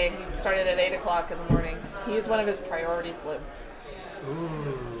game today. He started at 8 o'clock in the morning. He used one of his priority slips.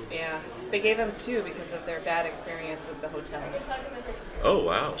 Ooh. Yeah. They gave him 2 because of their bad experience with the hotels. Oh,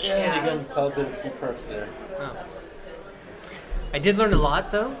 wow. Yeah, Yeah. you guys probably did a few perks there. I did learn a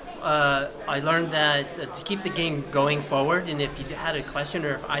lot, though. I learned that to keep the game going forward, and if you had a question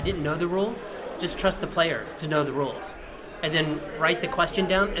or if I didn't know the rule, just trust the players to know the rules. And then write the question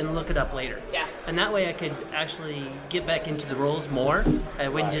down and look it up later. Yeah. And that way I could actually get back into the rules more. I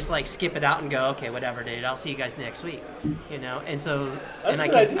wouldn't just like skip it out and go, okay, whatever, dude, I'll see you guys next week. And so That's and a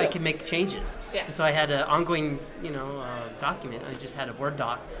good idea. I can make changes. Yeah. And so I had an ongoing, document. I just had a Word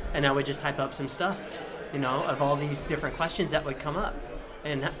doc, and I would just type up some stuff, of all these different questions that would come up,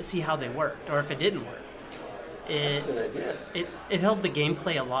 and see how they worked, or if it didn't work. Good idea. It helped the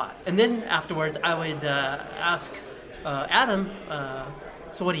gameplay a lot. And then afterwards, I would ask Adam,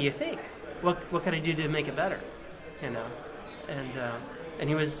 so what do you think? What can I do to make it better? And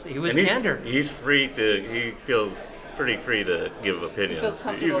he was And he's, candor. he's he feels pretty free to give opinions. feels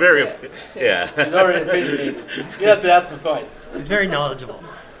comfortable He's very, to- yeah. He's already opinionated. You have to ask him twice. He's very knowledgeable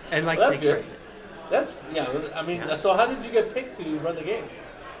and likes Well, to that's good. express it. That's I mean, so how did you get picked to run the game?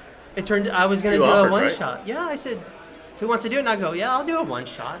 It turned. I was going to You do offered, a one right? shot. Yeah, I said, who wants to do it? And I go, yeah, I'll do a one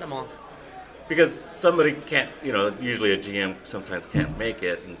shot. I'm all. Because somebody can't, usually a GM sometimes can't make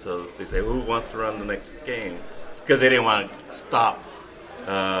it, and so they say, who wants to run the next game? Because they didn't want to stop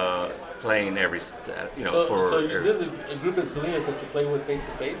playing every, So there's a group in Salinas that you play with face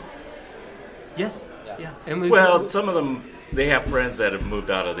to face. Yes. Yeah. Yeah. And we. Well, some of them, they have friends that have moved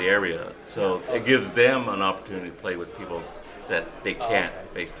out of the area, so it gives them an opportunity to play with people that they can't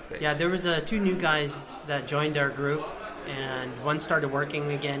face to face. Yeah, there was 2 new guys that joined our group, and one started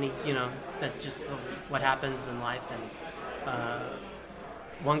working again. That's just what happens in life. And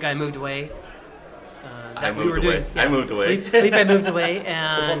one guy moved away. I moved away. I moved away. Felipe moved away,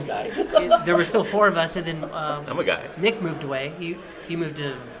 and One guy. there were still 4 of us. And then I'm a guy. Nick moved away. He moved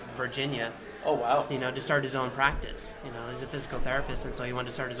to Virginia. Oh wow. To start his own practice. He's a physical therapist, and so he wanted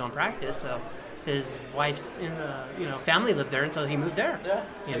to start his own practice. So his wife's family lived there, and so he moved there. Yeah,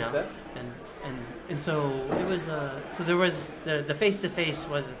 makes sense. And so it was. So there was the face to face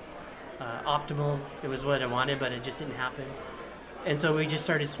was optimal. It was what I wanted, but it just didn't happen. And so we just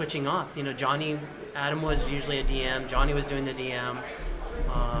started switching off. Adam was usually a DM. Johnny was doing the DM.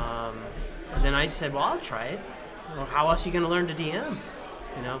 And then I said, well, I'll try it. Well, how else are you going to learn to DM?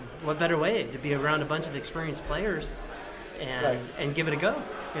 You know, what better way to be around a bunch of experienced players and give it a go?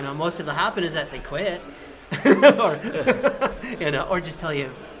 You know, most of what happen is that they quit. or, or just tell you,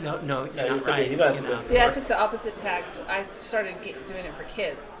 no, you're not right. See, I took the opposite tact. I started doing it for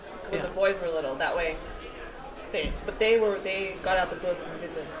kids when the boys were little. That way, they got out the books and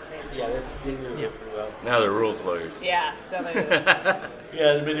did the same. Yeah, they knew it pretty well. Now they're rules lawyers. Yeah, yeah,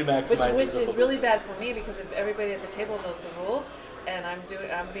 they really maximize. Which is really bad for me because if everybody at the table knows the rules and I'm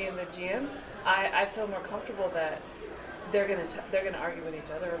being the GM, I feel more comfortable that they're gonna argue with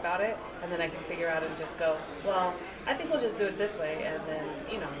each other about it, and then I can figure out and just go, well, I think we'll just do it this way, and then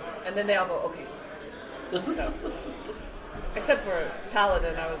and then they all go, okay. So, except for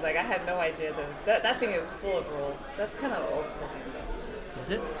Paladin, I was like, I had no idea that thing is full of rules. That's kind of old school thing, though.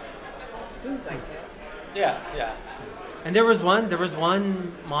 Is it? Seems like it. Yeah. And there was one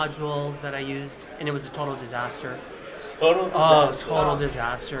module that I used, and it was a total disaster. Total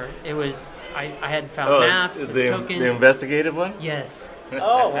disaster. It was. I had found maps and tokens. The investigative one? Yes.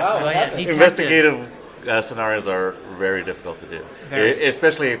 Oh, wow. Investigative scenarios are very difficult to do,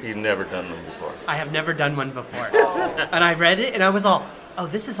 especially if you've never done them before. I have never done one before. And I read it, and I was all, oh,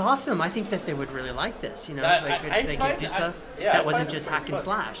 this is awesome. I think that they would really like this. You know, they could do stuff that wasn't just hack and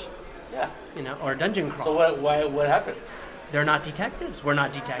slash. Yeah. You know, or dungeon crawl. So what happened? They're not detectives. We're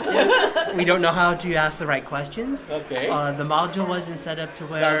not detectives. We don't know how to ask the right questions. Okay. The module wasn't set up to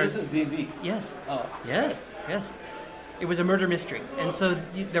where... Now, this is D&D. Yes. Oh. Yes. It was a murder mystery. And so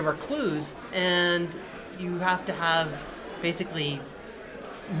there were clues, and you have to have basically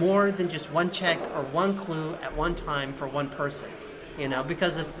more than just one check or one clue at one time for one person. You know,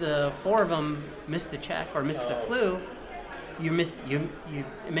 because if the four of them miss the check or miss the clue, it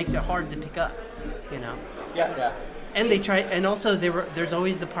makes it hard to pick up, you know. Yeah. And they try, and also there's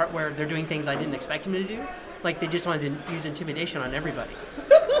always the part where they're doing things I didn't expect them to do. Like they just wanted to use intimidation on everybody.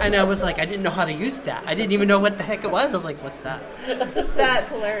 And I was like, I didn't know how to use that. I didn't even know what the heck it was. I was like, what's that? That's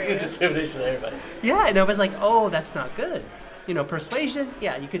hilarious. Use intimidation on everybody. Yeah, and I was like, oh, that's not good. You know, persuasion,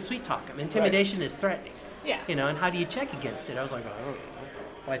 yeah, you could sweet talk them. Intimidation is threatening. Yeah. You know, and how do you check against it? I was like,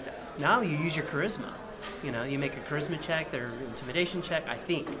 oh, now you use your charisma. You know, you make a charisma check, their intimidation check, I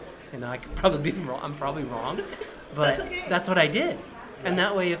think. You know, I could probably be wrong. I'm probably wrong. But that's what I did. And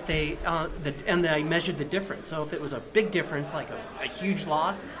that way, if they, and I measured the difference. So if it was a big difference, like a huge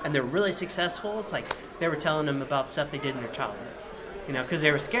loss, and they're really successful, it's like they were telling them about stuff they did in their childhood. You know, because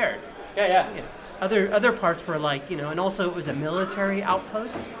they were scared. Yeah. Other parts were like, you know, and also it was a military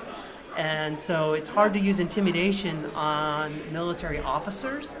outpost. And so it's hard to use intimidation on military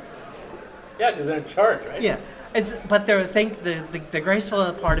officers. Yeah, because they're in charge, right? Yeah. But the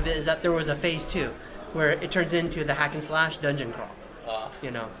graceful part of it is that there was a phase 2 where it turns into the hack and slash dungeon crawl.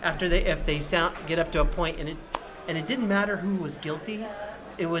 You know, after if they get up to a point and it didn't matter who was guilty,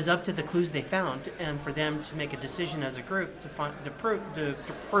 it was up to the clues they found and for them to make a decision as a group to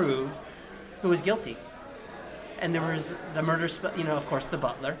prove who was guilty. And there was the murder, you know, of course the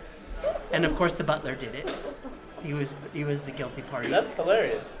butler, and of course the butler did it. He was the guilty party. That's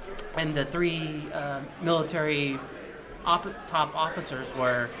hilarious. And the 3 military top officers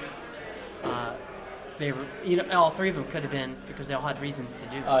were. They were, you know, all 3 of them could have been because they all had reasons to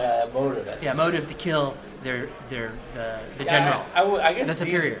do that. Oh yeah, motive. Yeah, motive to kill the general. I guess the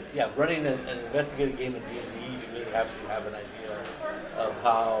superior. Running an investigative game in D&D, you really have to have an idea of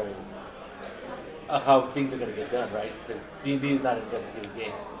how things are going to get done, right? Because D&D is not an investigative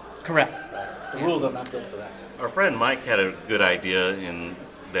game. Correct. Right? The rules are not built for that. Our friend Mike had a good idea in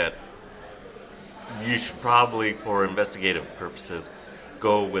that you should probably, for investigative purposes,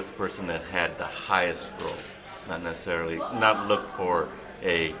 go with the person that had the highest roll, not look for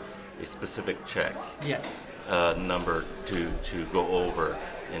a specific check. Yes. Number to go over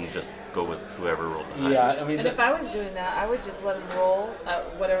and just go with whoever rolled the highest. Yeah, I mean. And if I was doing that, I would just let them roll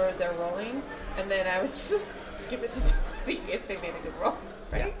whatever they're rolling, and then I would just give it to somebody if they made a good roll.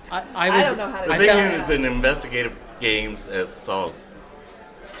 Right? Yeah. I don't know how to do that. The thing is, in investigative games, as Saul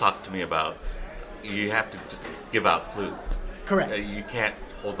talked to me about, you have to just give out clues. Correct. You can't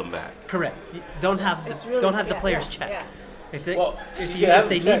hold them back. Correct. You don't have the players check. Yeah. If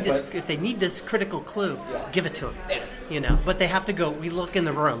they need this critical clue, give it to them. Yes. You know, but they have to go. We look in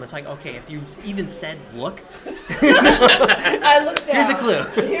the room. It's like, okay, if you even said look, I looked down. Here's a clue.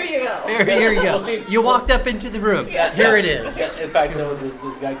 Here you go. Here you go. Well, see, you walked up into the room. Yeah. Here it is. Yeah, in fact, there was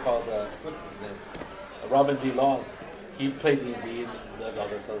this guy called what's his name, Robin D. Laws. He played D&D and does all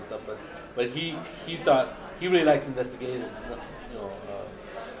this other stuff, but he thought he really likes investigative,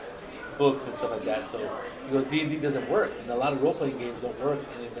 books and stuff like that. So he goes, D&D doesn't work, and a lot of role-playing games don't work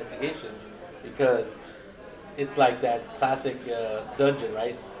in investigation because it's like that classic dungeon,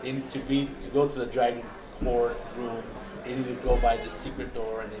 right? They need to go to the dragon court room. They need to go by the secret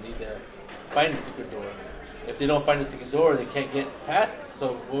door, and they need to find the secret door. If they don't find the secret door, they can't get past it.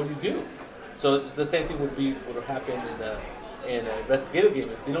 So what do? So it's the same thing would happen in an investigative game.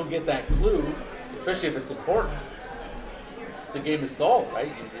 If they don't get that clue, especially if it's important, the game is stalled,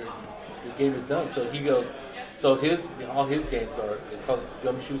 right? The game is done. So he goes. So all his games are called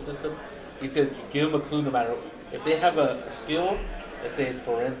the gumshoe system. He says you give them a clue no matter if they have a skill. Let's say it's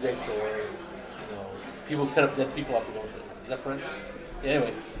forensics or people cut up dead people. I forget what is that forensics? Yeah,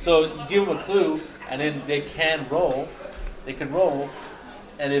 anyway, so you give them a clue and then they can roll. They can roll,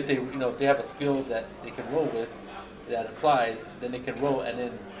 and if they if they have a skill that they can roll with that applies, then they can roll. And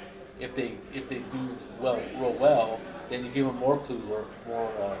then if they do roll well, then you give them more clues or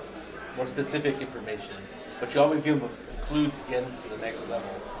more specific information. But you always give them a clue to get them to the next level,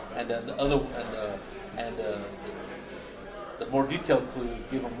 and then the more detailed clues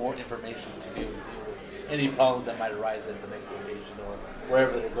give them more information to be able to deal with any problems that might arise at the next location or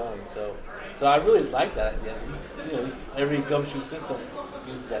wherever they're going. So I really like that idea. Every gumshoe system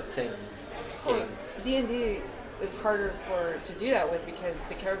uses that same game. D&D is harder to do that with because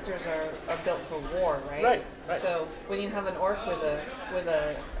the characters are built for war, right? Right. So when you have an orc with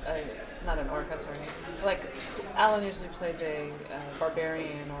a not an orc, I'm sorry. Like Alan usually plays a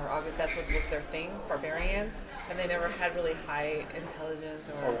barbarian or that's what's their thing, barbarians, and they never had really high intelligence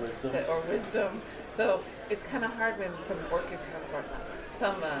or wisdom. So it's kind of hard when some orc is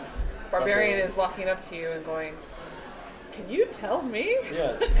some barbarian is walking up to you and going, "Can you tell me?"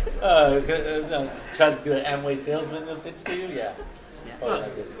 Yeah. Tries to do an Amway salesman pitch to you. Yeah. Well,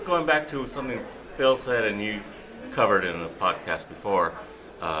 going back to something Phil said and you covered in the podcast before.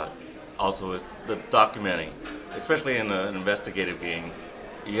 Also, with the documenting, especially in an investigative game,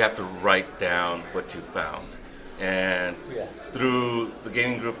 you have to write down what you found. And through the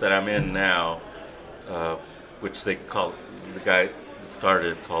gaming group that I'm in now, which the guy who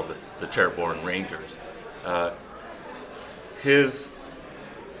started calls it the Chairborne Rangers.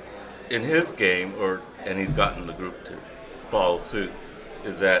 In his game, and he's gotten the group to follow suit,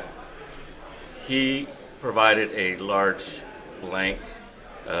 is that he provided a large blank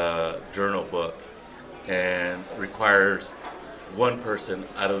journal book and requires one person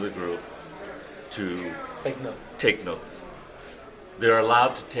out of the group to take notes. They're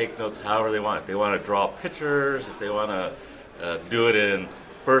allowed to take notes however they want. If they want to draw pictures, if they want to do it in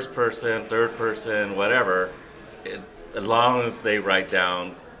first person, third person, whatever, as long as they write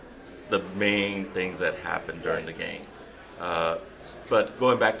down the main things that happened during the game. But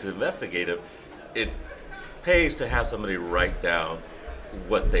going back to the investigative, it pays to have somebody write down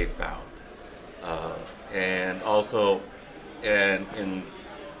what they found. And also, and in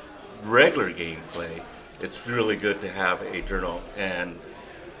regular gameplay, it's really good to have a journal. And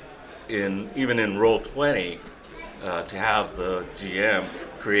even in Roll20, to have the GM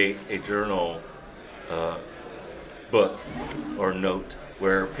create a journal book or note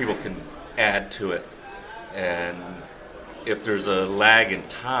where people can add to it. And if there's a lag in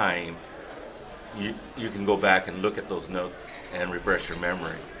time, you can go back and look at those notes and refresh your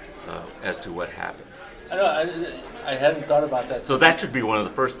memory as to what happened. I know, I hadn't thought about that. So that should be one of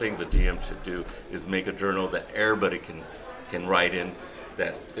the first things the GM should do, is make a journal that everybody can write in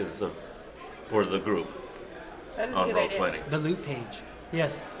that is for the group on Roll20. The loot page.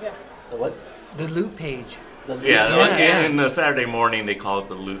 Yes. Yeah. The what? The loot page. In the Saturday morning they call it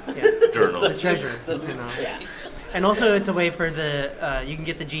the loot journal. The treasure. And also it's a way for you can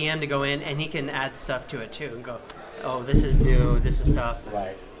get the GM to go in and he can add stuff to it too and go, oh, this is new, this is stuff.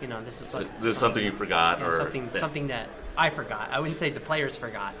 Right. This is like this is something you forgot, or something that I forgot. I wouldn't say the players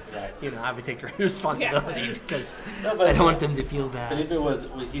forgot. Right. I would take responsibility because I don't want them to feel bad. But if it was,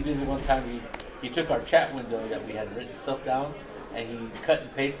 he did it one time. He took our chat window that we had written stuff down, and he cut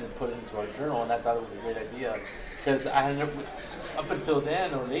and pasted and put it into our journal, and I thought it was a great idea because I had never, up until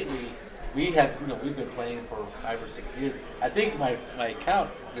then or lately, we've been playing for 5 or 6 years. I think my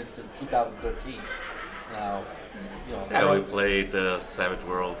account's been since 2013. Now. We played Savage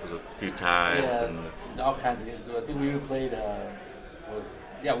Worlds a few times, and all kinds of games. I think we even played.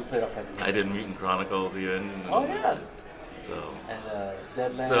 We played all kinds of games. I did Mutant Chronicles even. Oh yeah. So. And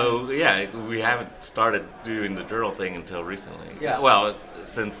Deadlands. So we haven't started doing the journal thing until recently. Yeah. Well,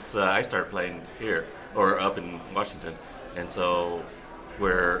 since I started playing here or up in Washington, and so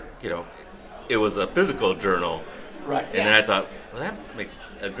where it was a physical journal. Right. And then I thought, well, that makes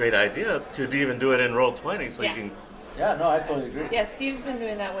a great idea to even do it in Roll20, so you can. Yeah, no, I totally agree. Yeah, Steve's been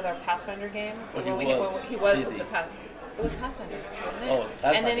doing that with our Pathfinder game. He was with the It was Pathfinder, wasn't it? Oh,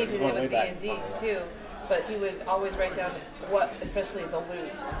 Pathfinder. And then he did it with D&D too. but he would always write down what, especially the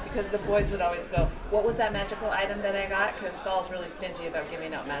loot, because the boys would always go, "What was that magical item that I got?" Because Saul's really stingy about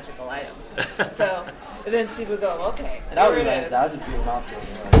giving out magical items. So and then Steve would go, "Okay, And I would here be it like, is." I'll just give them out to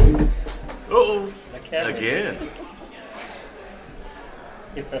him. Oh, My camera. again.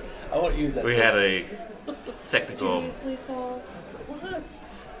 I won't use that. We had a technical. Seriously, Saul? What?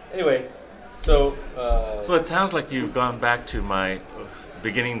 Anyway, so. So it sounds like you've gone back to my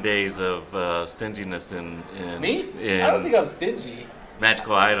beginning days of stinginess in Me? in I don't think I'm stingy.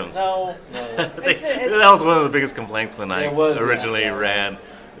 magical items. No. That was one of the biggest complaints when I It was, yeah, originally yeah. ran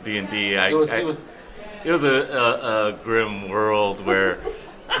D&D. It was a grim world where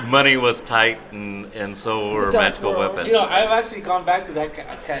money was tight and so were a dark magical world. weapons. You know, I've actually gone back to that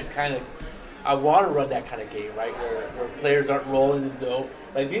kind of. I want to run that kind of game, right, where players aren't rolling in dough.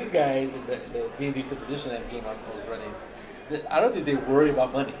 Like these guys in the D&D 5th edition that game I was running, I don't think they worry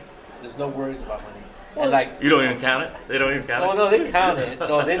about money. There's no worries about money. Well, and like, You don't even count it? They don't even count no, it? no, they count it.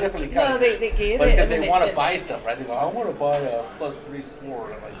 No, they definitely count No, it. they gave But it, because and then they they want to spent buy it. stuff, right? They go, I want to buy a +3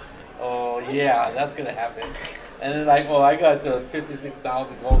 sword. I'm like, oh yeah, that's gonna happen. And then like, oh, I got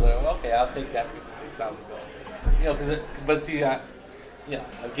 56,000 gold. Like, okay, I'll take that 56,000 gold. You know, but see, I'm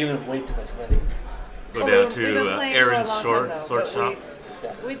giving them way too much money. Go Oh, down we've been to playing for a Aaron's long sword time, though, sword but shop.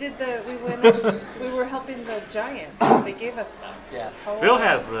 We were helping the giants. They gave us stuff. Yeah. Phil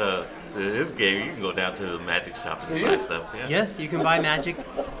has his game. You can go down to the magic shop Do and you? buy stuff. Yeah. Yes, you can buy magic,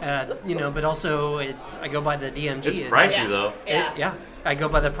 but also I go by the DMG. It's pricey Yeah. though. Yeah. I go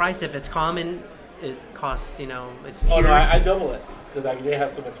by the price. If it's common, it costs, it's Oh tiered. no, I double it because they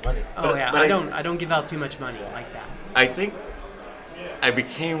have so much money. Oh But- yeah, but I don't give out too much money like that. I think I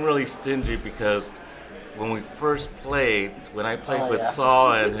became really stingy because when we first played, when I played Oh, with yeah.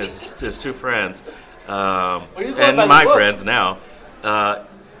 Saul and his two friends, you're going and by the my book. friends now,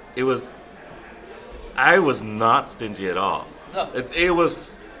 I was not stingy at all. No. It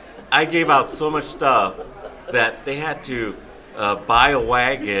was, I gave out so much stuff that they had to buy a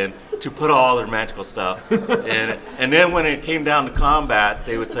wagon to put all their magical stuff. And then when it came down to combat,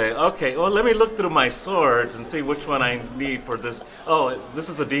 they would say, okay, well, let me look through my swords and see which one I need for this. Oh, this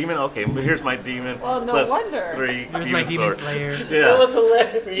is a demon? Okay, here's my demon. Well, no plus wonder. 3 Here's my demon sword. slayer. It Yeah. was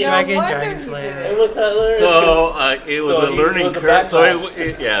hilarious. No Dragon, wonder Dragon he Slayer. did It was hilarious. So it was So a it learning was a curve. So backlash.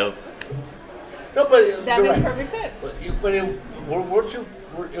 it was. No, but That you're makes right. perfect sense. But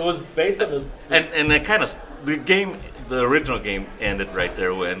it was based on the. And it kind of the original game ended right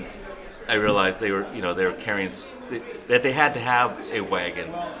there when I realized they were carrying that they had to have a wagon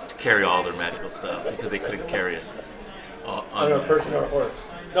to carry all their magical stuff because they couldn't carry it on a person or a horse.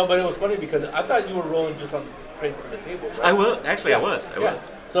 No, but it was funny because I thought you were rolling just on straight from the table. Right? I was actually. I was.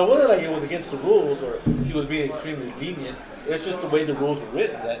 So it wasn't like it was against the rules or he was being extremely lenient. It's just the way the rules were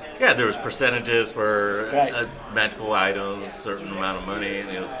written. That Yeah, there was percentages for Right. magical items, a certain amount of money, and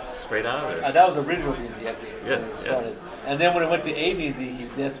it was straight out of there. that was original D&D, I think. Yes, when it yes. started. And then when it went to AD&D,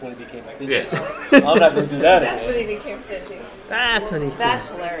 that's when it became stingy. Yes. I'm not going to do that That's when again. he became stingy. That's when he's That's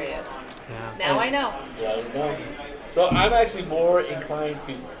hilarious. Yeah. Now I know. Yeah, you know. So I'm actually more inclined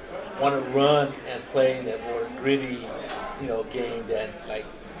to want to run and play in that more gritty, game than like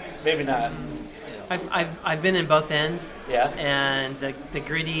maybe not. I've been in both ends. Yeah. And the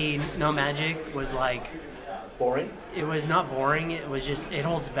gritty no magic was like, Boring. it was not boring. It was just, it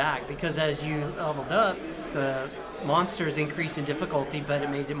holds back because as you leveled up, the monsters increased in difficulty, but it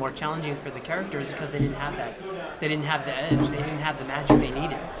made it more challenging for the characters because they didn't have that. They didn't have the edge. They didn't have the magic they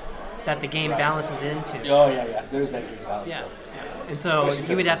needed that the game balances into. Oh yeah. There's that game balance. Yeah. stuff. And so Especially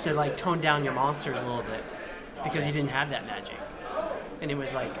you would for- have to like tone down your monsters a little bit because you didn't have that magic. And it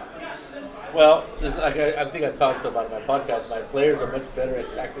was like, Well, like I think I talked about in my podcast. My players are much better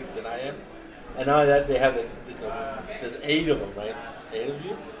at tactics than I am, and now that they have there's 8 of them, right?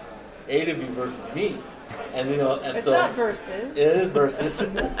 8 of you versus me, and and It's so not versus. it is versus,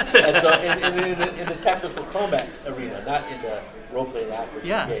 and so in the tactical combat arena, not in the role playing aspect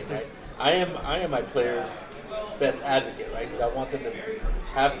Yeah, of the game, it's- right? I am my players' best advocate, right? Because I want them to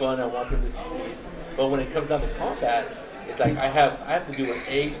have fun, I want them to succeed. But when it comes down to combat, it's like I have to deal with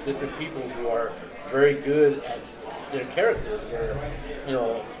 8 different people who are very good at their characters. Where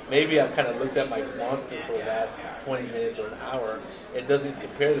maybe I've kind of looked at my monster for the last 20 minutes or an hour. It doesn't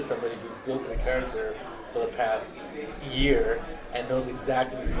compare to somebody who's built their character for the past year and knows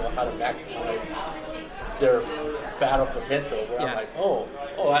exactly how to maximize their battle potential. Where I'm Yeah. like, oh,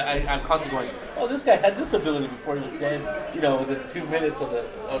 I'm constantly going, oh, this guy had this ability before he was dead, within 2 minutes of the,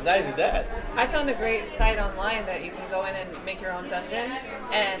 not even that. I found a great site online that you can go in and make your own dungeon,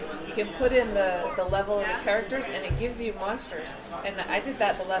 and you can put in the level of the characters, and it gives you monsters. And I did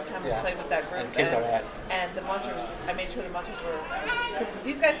that the last time we played with that group. And kicked our ass. And the monsters, I made sure the monsters were, because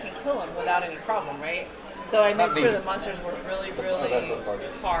these guys can kill them without any problem, right? So I made sure the monsters were really, really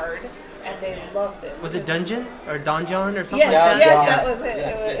hard. And they loved it. Was it Dungeon or Donjon or something? Yes, like that? yes, that was it.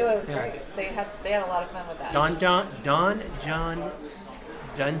 Yes, it was great. They had a lot of fun with that. Donjon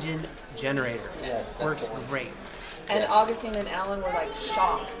Dungeon Generator. Yes, Works great. And Augustine and Alan were like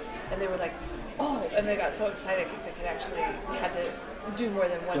shocked, and they were like, "Oh!" And they got so excited because they had to do more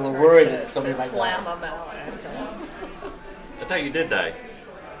than one They were turn worried to that somebody might slam die. them out. I thought you did die.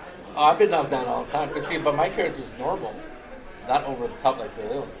 Oh, I've been knocked down all the time. But my character's normal, not over the top like the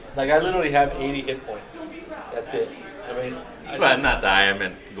little. Like I literally have 80 hit points. That's it. I mean, Well, not die. I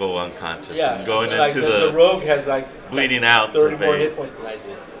meant go unconscious. yeah, And going like into the rogue has like bleeding out. 30 to more fade. hit points than I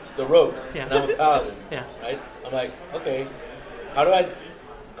did. The rogue, Yeah. and I'm a paladin. Yeah. Right. I'm like, okay, how do I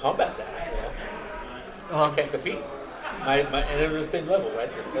combat that? I can't compete. And it was the same level, right?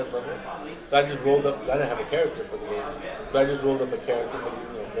 The 10th level. So I just rolled up. 'Cause I didn't have a character for the game, so I just rolled up a character, but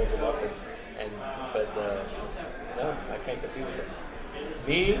rolled them up, but no, I can't compete with them.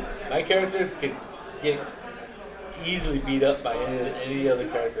 My character can get easily beat up by any other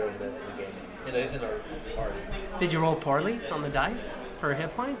character in the game in our party. Did you roll poorly on the dice for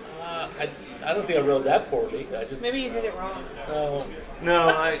hit points? I don't think I rolled that poorly. I just Maybe you did it wrong. No,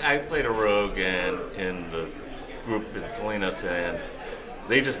 I played a rogue and in the group in Salinas, and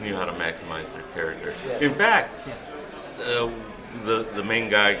they just knew how to maximize their characters. Yes. In fact, the main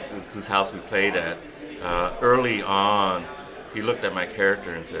guy whose house we played at, early on, he looked at my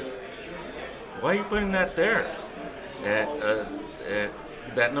character and said, "Why are you putting that there?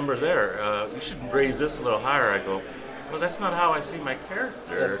 That number there, you should raise this a little higher." I go, "Well, that's not how I see my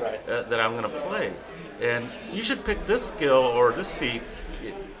character. That's right. That I'm going to play. And you should pick this skill or this feat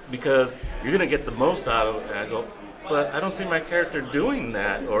because you're going to get the most out of it." And I go, "But I don't see my character doing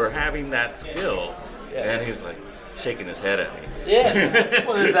that or having that skill." Yes. And he's like shaking his head at me. Yeah.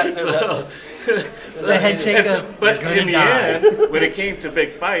 Well, there's that. The head shake of, But "You're gonna in the die." end, when it came to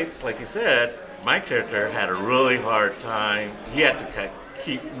big fights, like you said, my character had a really hard time. He had to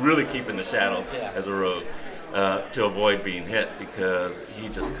keep in the shadows as a rogue to avoid being hit because he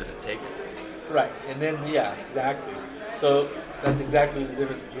just couldn't take it. Right, and then exactly. So that's exactly the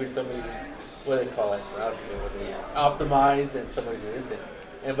difference between somebody who's what do they call it? I forget what they optimized and somebody who isn't.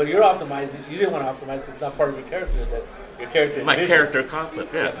 But you're optimized. You didn't want to optimize because it's not part of your character. That your character. My vision. character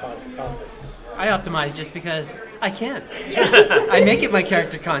concept, yeah. Concept. I optimize just because I can. I make it my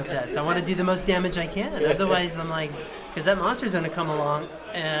character concept. I want to do the most damage I can. Otherwise, I'm like, because that monster's going to come along,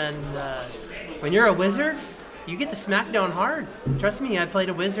 and when you're a wizard, you get the smackdown hard. Trust me, I played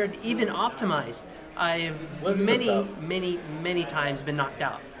a wizard, even optimized. I've Wizards are tough. many times been knocked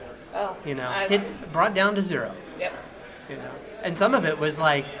out. Oh, Brought down to zero. Yep. And some of it was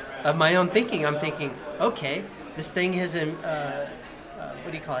like of my own thinking. I'm thinking, okay, this thing has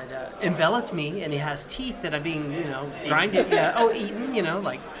enveloped me, and it has teeth that are being grinded. Eaten.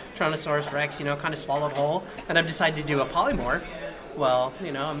 Like Tyrannosaurus Rex, kind of swallowed whole. And I've decided to do a polymorph. Well,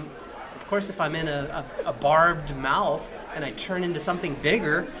 of course, if I'm in a barbed mouth and I turn into something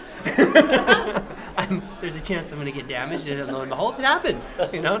bigger, there's a chance I'm going to get damaged, and lo and behold, it happened.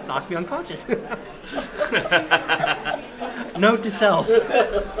 Knocked me unconscious. Note to self: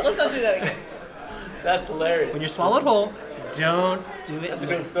 Let's not do that again. That's hilarious. when you're swallowed whole, don't do it. That's a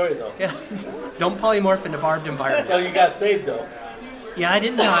great story, though. Yeah, don't polymorph in a barbed environment. So you got saved, though. Yeah, I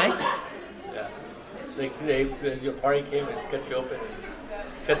didn't die. Yeah. Your party came and cut you open,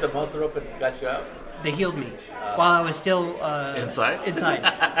 and cut the monster open and got you out. They healed me while I was still Inside? Inside.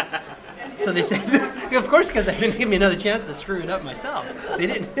 So they said, of course, because they didn't give me another chance to screw it up myself. They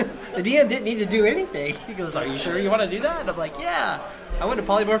didn't. The DM didn't need to do anything. He goes, "Are you sure you want to do that?" And I'm like, "Yeah." I want to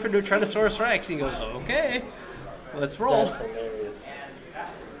polymorph into a Tyrannosaurus Rex. He goes, "Okay, let's roll." That's hilarious.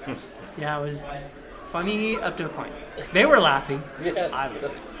 Yeah, it was funny up to a point. They were laughing. Yeah. I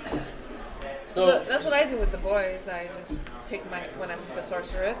was. So that's what I do with the boys. I just take when I'm the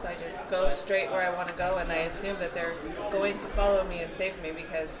sorceress, I just go straight where I want to go, and I assume that they're going to follow me and save me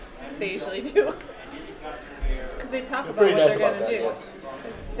because they usually do. Because they talk about what they're going to do. Yes.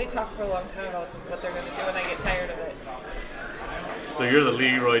 They talk for a long time about what they're going to do, and I get tired of it. So you're the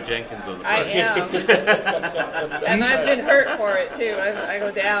Leroy Jenkins of the I party. am. And I've been hurt for it, too. I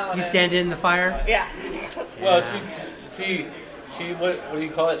go down. You stand in the fire. Yeah. Well, she what do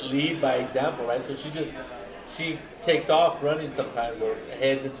you call it? Lead by example, right? So she takes off running sometimes or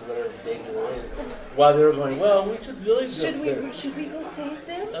heads into whatever danger there is, while they're going, well, we should really go Should there. we go save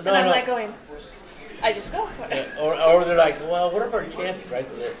them? No, and I'm no. like going, I just go. Yeah, or they're like, well, what are our chances, right?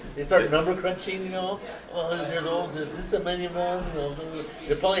 So they start number crunching, you know. Oh, there's this many of them, you know.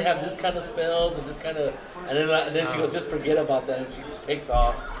 They probably have this kind of spells and this kind of, and then she goes, just forget about that, and she takes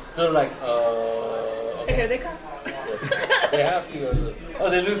off. So they're like, And okay. here they come. Yes. They have to. Oh,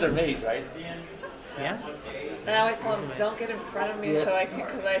 they lose their mate, right? Yeah. And I always tell them, don't get in front of me, Yes. so I can,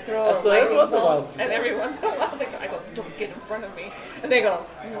 because I throw So a every lightning once in a while bolt, she and does. every once in a while I go, don't get in front of me, and they go,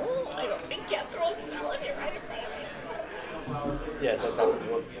 no. I go, I can't throw a spell if you're right in front of me. Yes, that's how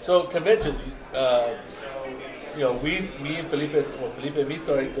it works. So conventions, you know, me and Felipe and me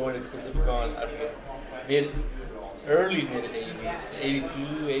started going to PacificCon, I forget, early mid 80s,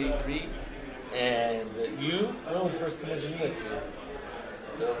 82, 83. And when was the first convention you went to?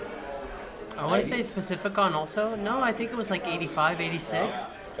 I want to say it's Pacificon also. No, I think it was like 85, 86.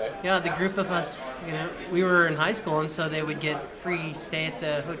 Okay. Yeah, the group of us, you know, we were in high school, and so they would get free stay at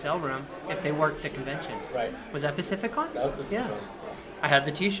the hotel room if they worked the convention. Right. Was that Pacificon? That was Yeah. PacificCon. I have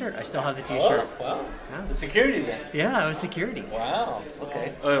the T-shirt. I still have the T-shirt. Oh, wow. Yeah. The security then. Yeah, it was security. Wow.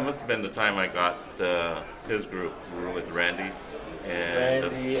 Okay. Oh, it must have been the time I got his group. We were with Randy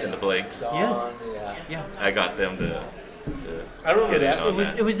Randy and the Blakes. Don, Yes. Yeah. Yeah. I got them to I remember get in that. on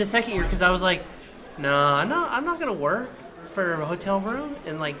It was the second year because I was like, no, I'm not gonna work for a hotel room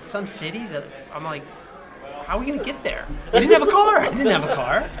in like some city that I'm like, how are we gonna get there? We didn't have a car. I didn't have a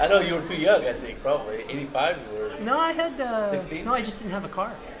car. I know you were too young, I think, probably. 85 you were. No, I had 16? no, I just didn't have a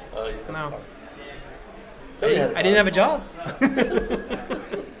car. Oh, you didn't No. have a car. So you had a I didn't car. have a job.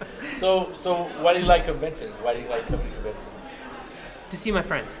 So why do you like conventions? Why do you like coming to conventions? To see my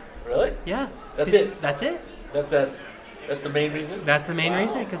friends. Really? Yeah. That's 'Cause it? That's it. That's the main reason? That's the main Wow.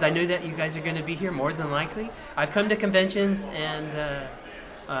 reason because I knew that you guys are going to be here more than likely. I've come to conventions and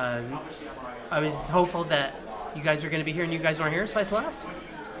I was hopeful that you guys were going to be here and you guys weren't here, so I just left.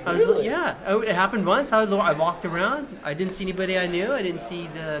 Really? Yeah. Oh, it happened once. I walked around. I didn't see anybody I knew. I didn't see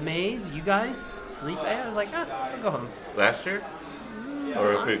the maze, you guys, Felipe. I was like, I'll go home. last year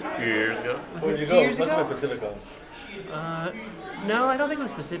or a few years ago. Was Where'd it you 2 go? years Must ago? have been Pacificon. No, I don't think it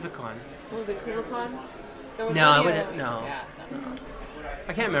was Pacificon. What was it, Coolacon? There was No, I one wouldn't. here. No. Yeah.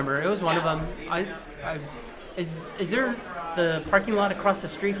 I can't remember. It was one of them. Is there the parking lot across the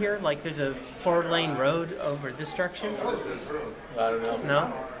street here? Like there's a 4-lane road over this direction? I don't know.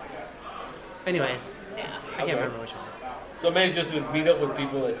 No. Anyways, Yeah. I can't Okay. remember which one. So maybe just to meet up with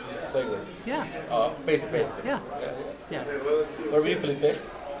people that you used to play with. Yeah. Face to face. Yeah. Yeah. What were you, Felipe?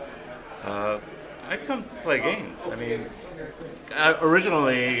 I come play games. I mean,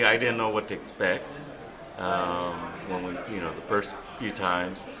 originally I didn't know what to expect when we, the first few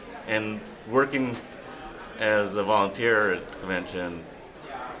times, and working as a volunteer at the convention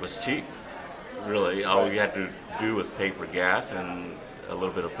was cheap. Really, all we had to do was pay for gas and a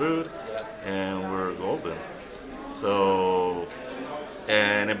little bit of food, and we're golden. So,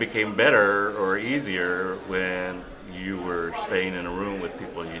 and it became better or easier when you were staying in a room with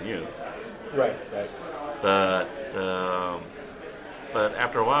people you knew. Right. But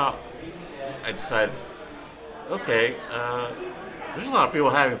after a while, I decided, okay, there's a lot of people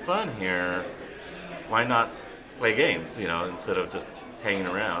having fun here. Why not play games? Instead of just hanging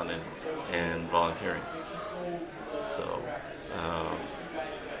around and volunteering. So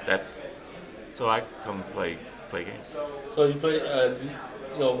so I come play games. So you play,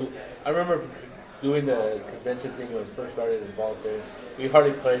 I remember doing the convention thing when it first started and volunteering. We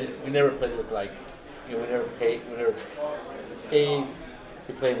hardly played. We never played with we never paid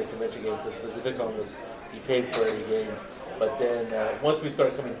to play in the convention game because Pacificon was you paid for every game. But then once we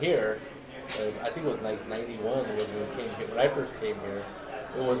started coming here, I think it was like '91 was when we came here. When I first came here,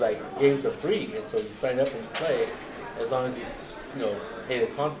 it was like games are free, and so you sign up and play as long as you pay the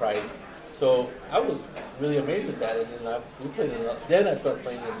con price. So I was really amazed at that, and then we played it. Then I started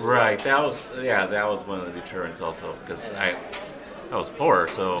playing it. Right. That was one of the deterrents also because I was poor,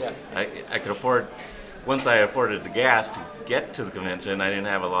 so Yeah. I could afford. Once I afforded the gas to get to the convention, I didn't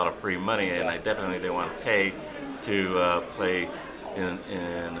have a lot of free money, and I definitely didn't want to pay to play in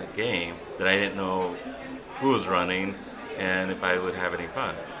a game that I didn't know who was running and if I would have any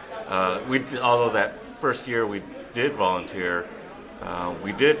fun. Although that first year we did volunteer,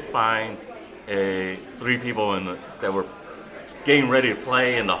 we did find 3 people that were getting ready to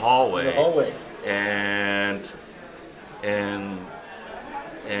play in the hallway. In the hallway.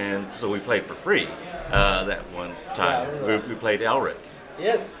 And so we played for free that one time. Yeah, We played Elric.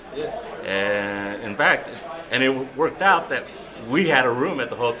 Yes. And in fact, it worked out that we had a room at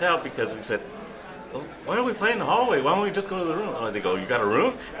the hotel because we said, "Oh, why don't we play in the hallway? Why don't we just go to the room?" Oh, they go, "You got a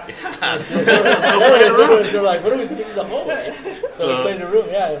room?" Yeah. They're like, what are we doing in the hallway? So we So- played in the room.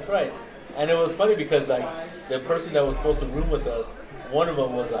 Yeah, that's right. And it was funny because like the person that was supposed to room with us, one of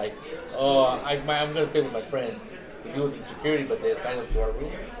them was like, "Oh, I'm gonna stay with my friends," because he was in security, but they assigned him to our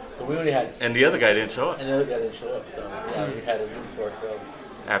room. So we only had, And the other guy didn't show up and the other guy didn't show up. So yeah, we had a room to ourselves.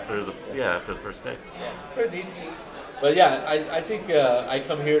 after the first day. Pretty neat. But yeah, I think I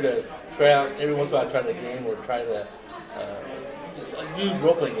come here to try out every once in a while. Try the game or try the a new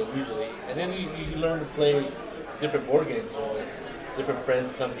role playing game usually, and then you learn to play different board games. So different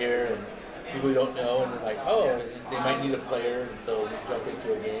friends come here and people you don't know, and they're like, oh, they might need a player, and so we jump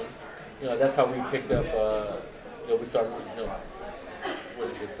into a game. You know, that's how we picked up. We started. What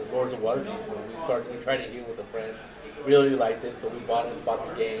is it? The Lords of Waterdeep. We tried it here with a friend. Really liked it, so we bought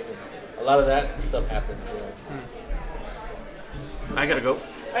the game, and a lot of that stuff happens. I gotta go. All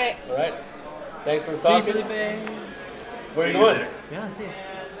right. All right. Thanks for See you, talking. Felipe. Where are you going? Yeah, see you.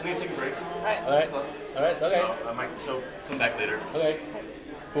 I need to take a break. All right. All right. All right. Okay. I might come back later. Okay.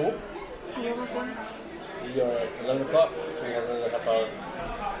 Cool. You almost done? We are at 11 o'clock. So we have another half hour.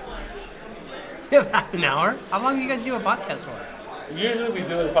 You have half an hour? How long do you guys do a podcast for? Usually we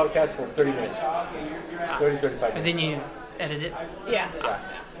do a podcast for 30 minutes. 30, 35 minutes. And then you edit it? Yeah. Yeah.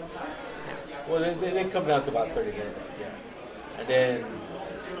 Well, they come down to about 30 minutes. Yeah. And then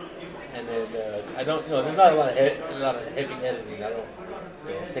I don't, there's not a lot of heavy editing. I don't,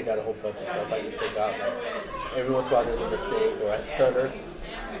 take out a whole bunch of stuff. I just take out like every once in a while there's a mistake or I stutter.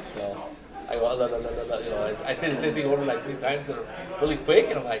 I go, la, la, la, la, la, I say the same thing over like 3 times and really quick,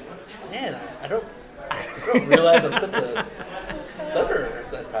 and I'm like, man, I don't realize I'm such a stutterer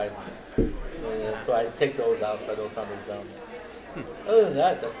at times. And so I take those out so I don't sound as dumb. Other than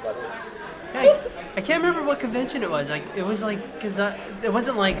that, that's about it. I can't remember what convention it was. Like it was like because it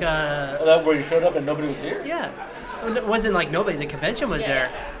wasn't like Oh, that where you showed up and nobody was here? yeah, it wasn't like nobody. The convention was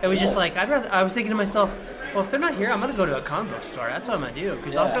there. It was just like I was thinking to myself, well, if they're not here, I'm gonna go to a comic book store. That's what I'm gonna do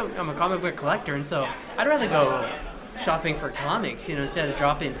because Yeah. I'm a comic book collector, and so I'd rather go shopping for comics, instead of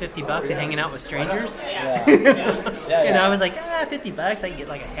dropping $50 and hanging out with strangers. Yeah. Yeah. And I was like, $50, I can get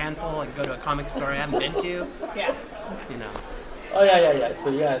like a handful and go to a comic store I haven't been to. Yeah. Oh yeah. So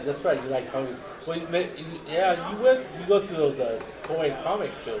yeah, that's right. You like comics. Well, you go to those toy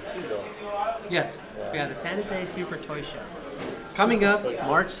comic shows too, though. Yes. Yeah. The San Jose Super Toy Show. Coming up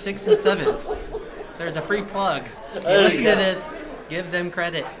March 6th and 7th. There's a free plug. If you There you listen to go. this, give them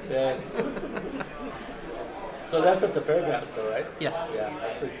credit. Yeah. So that's at the fairgrounds, though, right? Yes. Yeah,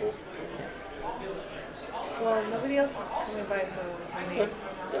 that's pretty cool. Well, nobody else is coming by, so can we? Okay.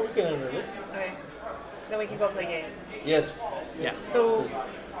 Yeah, we can end it. Okay. Then we can go play games. Yes. Yeah. So,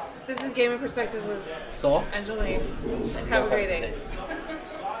 this is Gaming Perspective with So? Angeline. Have a great day.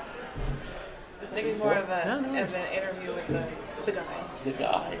 This will be more of an interview with the guys. The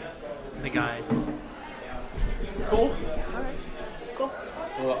guys. The guys. Cool. Alright. Cool.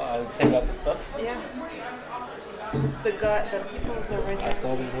 Well, I'll take out the stuff. Yeah. The peoples are right I there.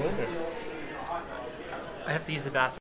 saw them doing it. I have to use the bathroom.